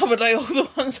wouldn't accommodate all the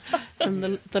ones. and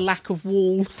the lack of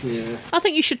wall. Yeah. I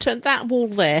think you should turn that wall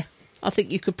there. I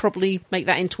think you could probably make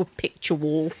that into a picture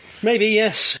wall. Maybe,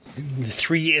 yes. In the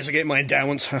 3 years I get my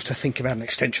endowments, I have to think about an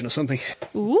extension or something.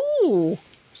 Ooh.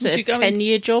 Is Would it you a go into-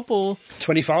 10-year job or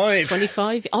 25.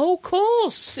 25? Oh, of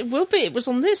course. It will be. It was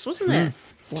on this, wasn't it?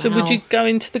 So would you go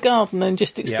into the garden and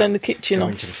just extend Yeah. the kitchen Go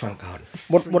off? into the front garden.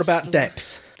 What about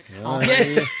depth?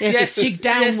 Yes, yes. Dig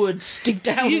downwards. Dig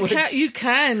downwards. You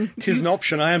can. It is an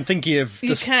option. I am thinking of You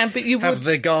just can, but you have would.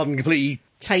 the garden completely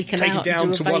Taken take out it down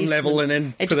and to do a one basement. level and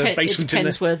then It put a depen- basement it in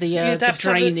there. depends where the You'd have to have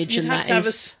drainage you'd and have that to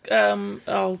is.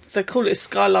 have they call it a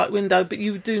skylight window, but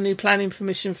you do need planning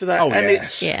permission for that. Oh, and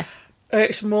yes. Yeah.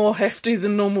 it's more hefty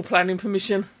than normal planning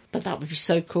permission. But that would be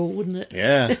so cool, wouldn't it?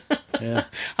 Yeah. Yeah.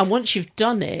 And once you've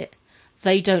done it,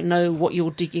 they don't know what you're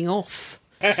digging off.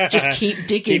 Just keep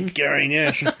digging. Keep going,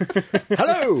 yes.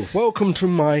 Hello, welcome to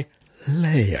my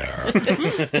lair.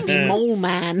 Be mole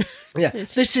man. Yeah,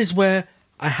 this is where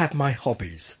I have my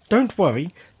hobbies. Don't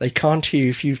worry, they can't hear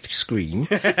if you scream.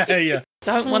 Yeah.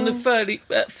 Don't want the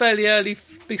fairly early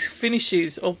big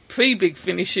finishes or pre-big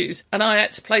finishes, and I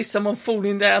had to play someone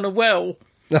falling down a well.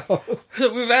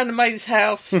 So we're around the maid's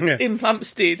house in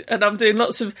Plumstead, and I'm doing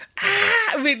lots of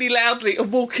really loudly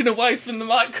and walking away from the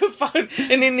microphone,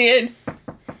 and in the end,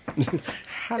 is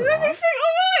everything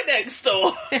all right next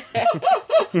door?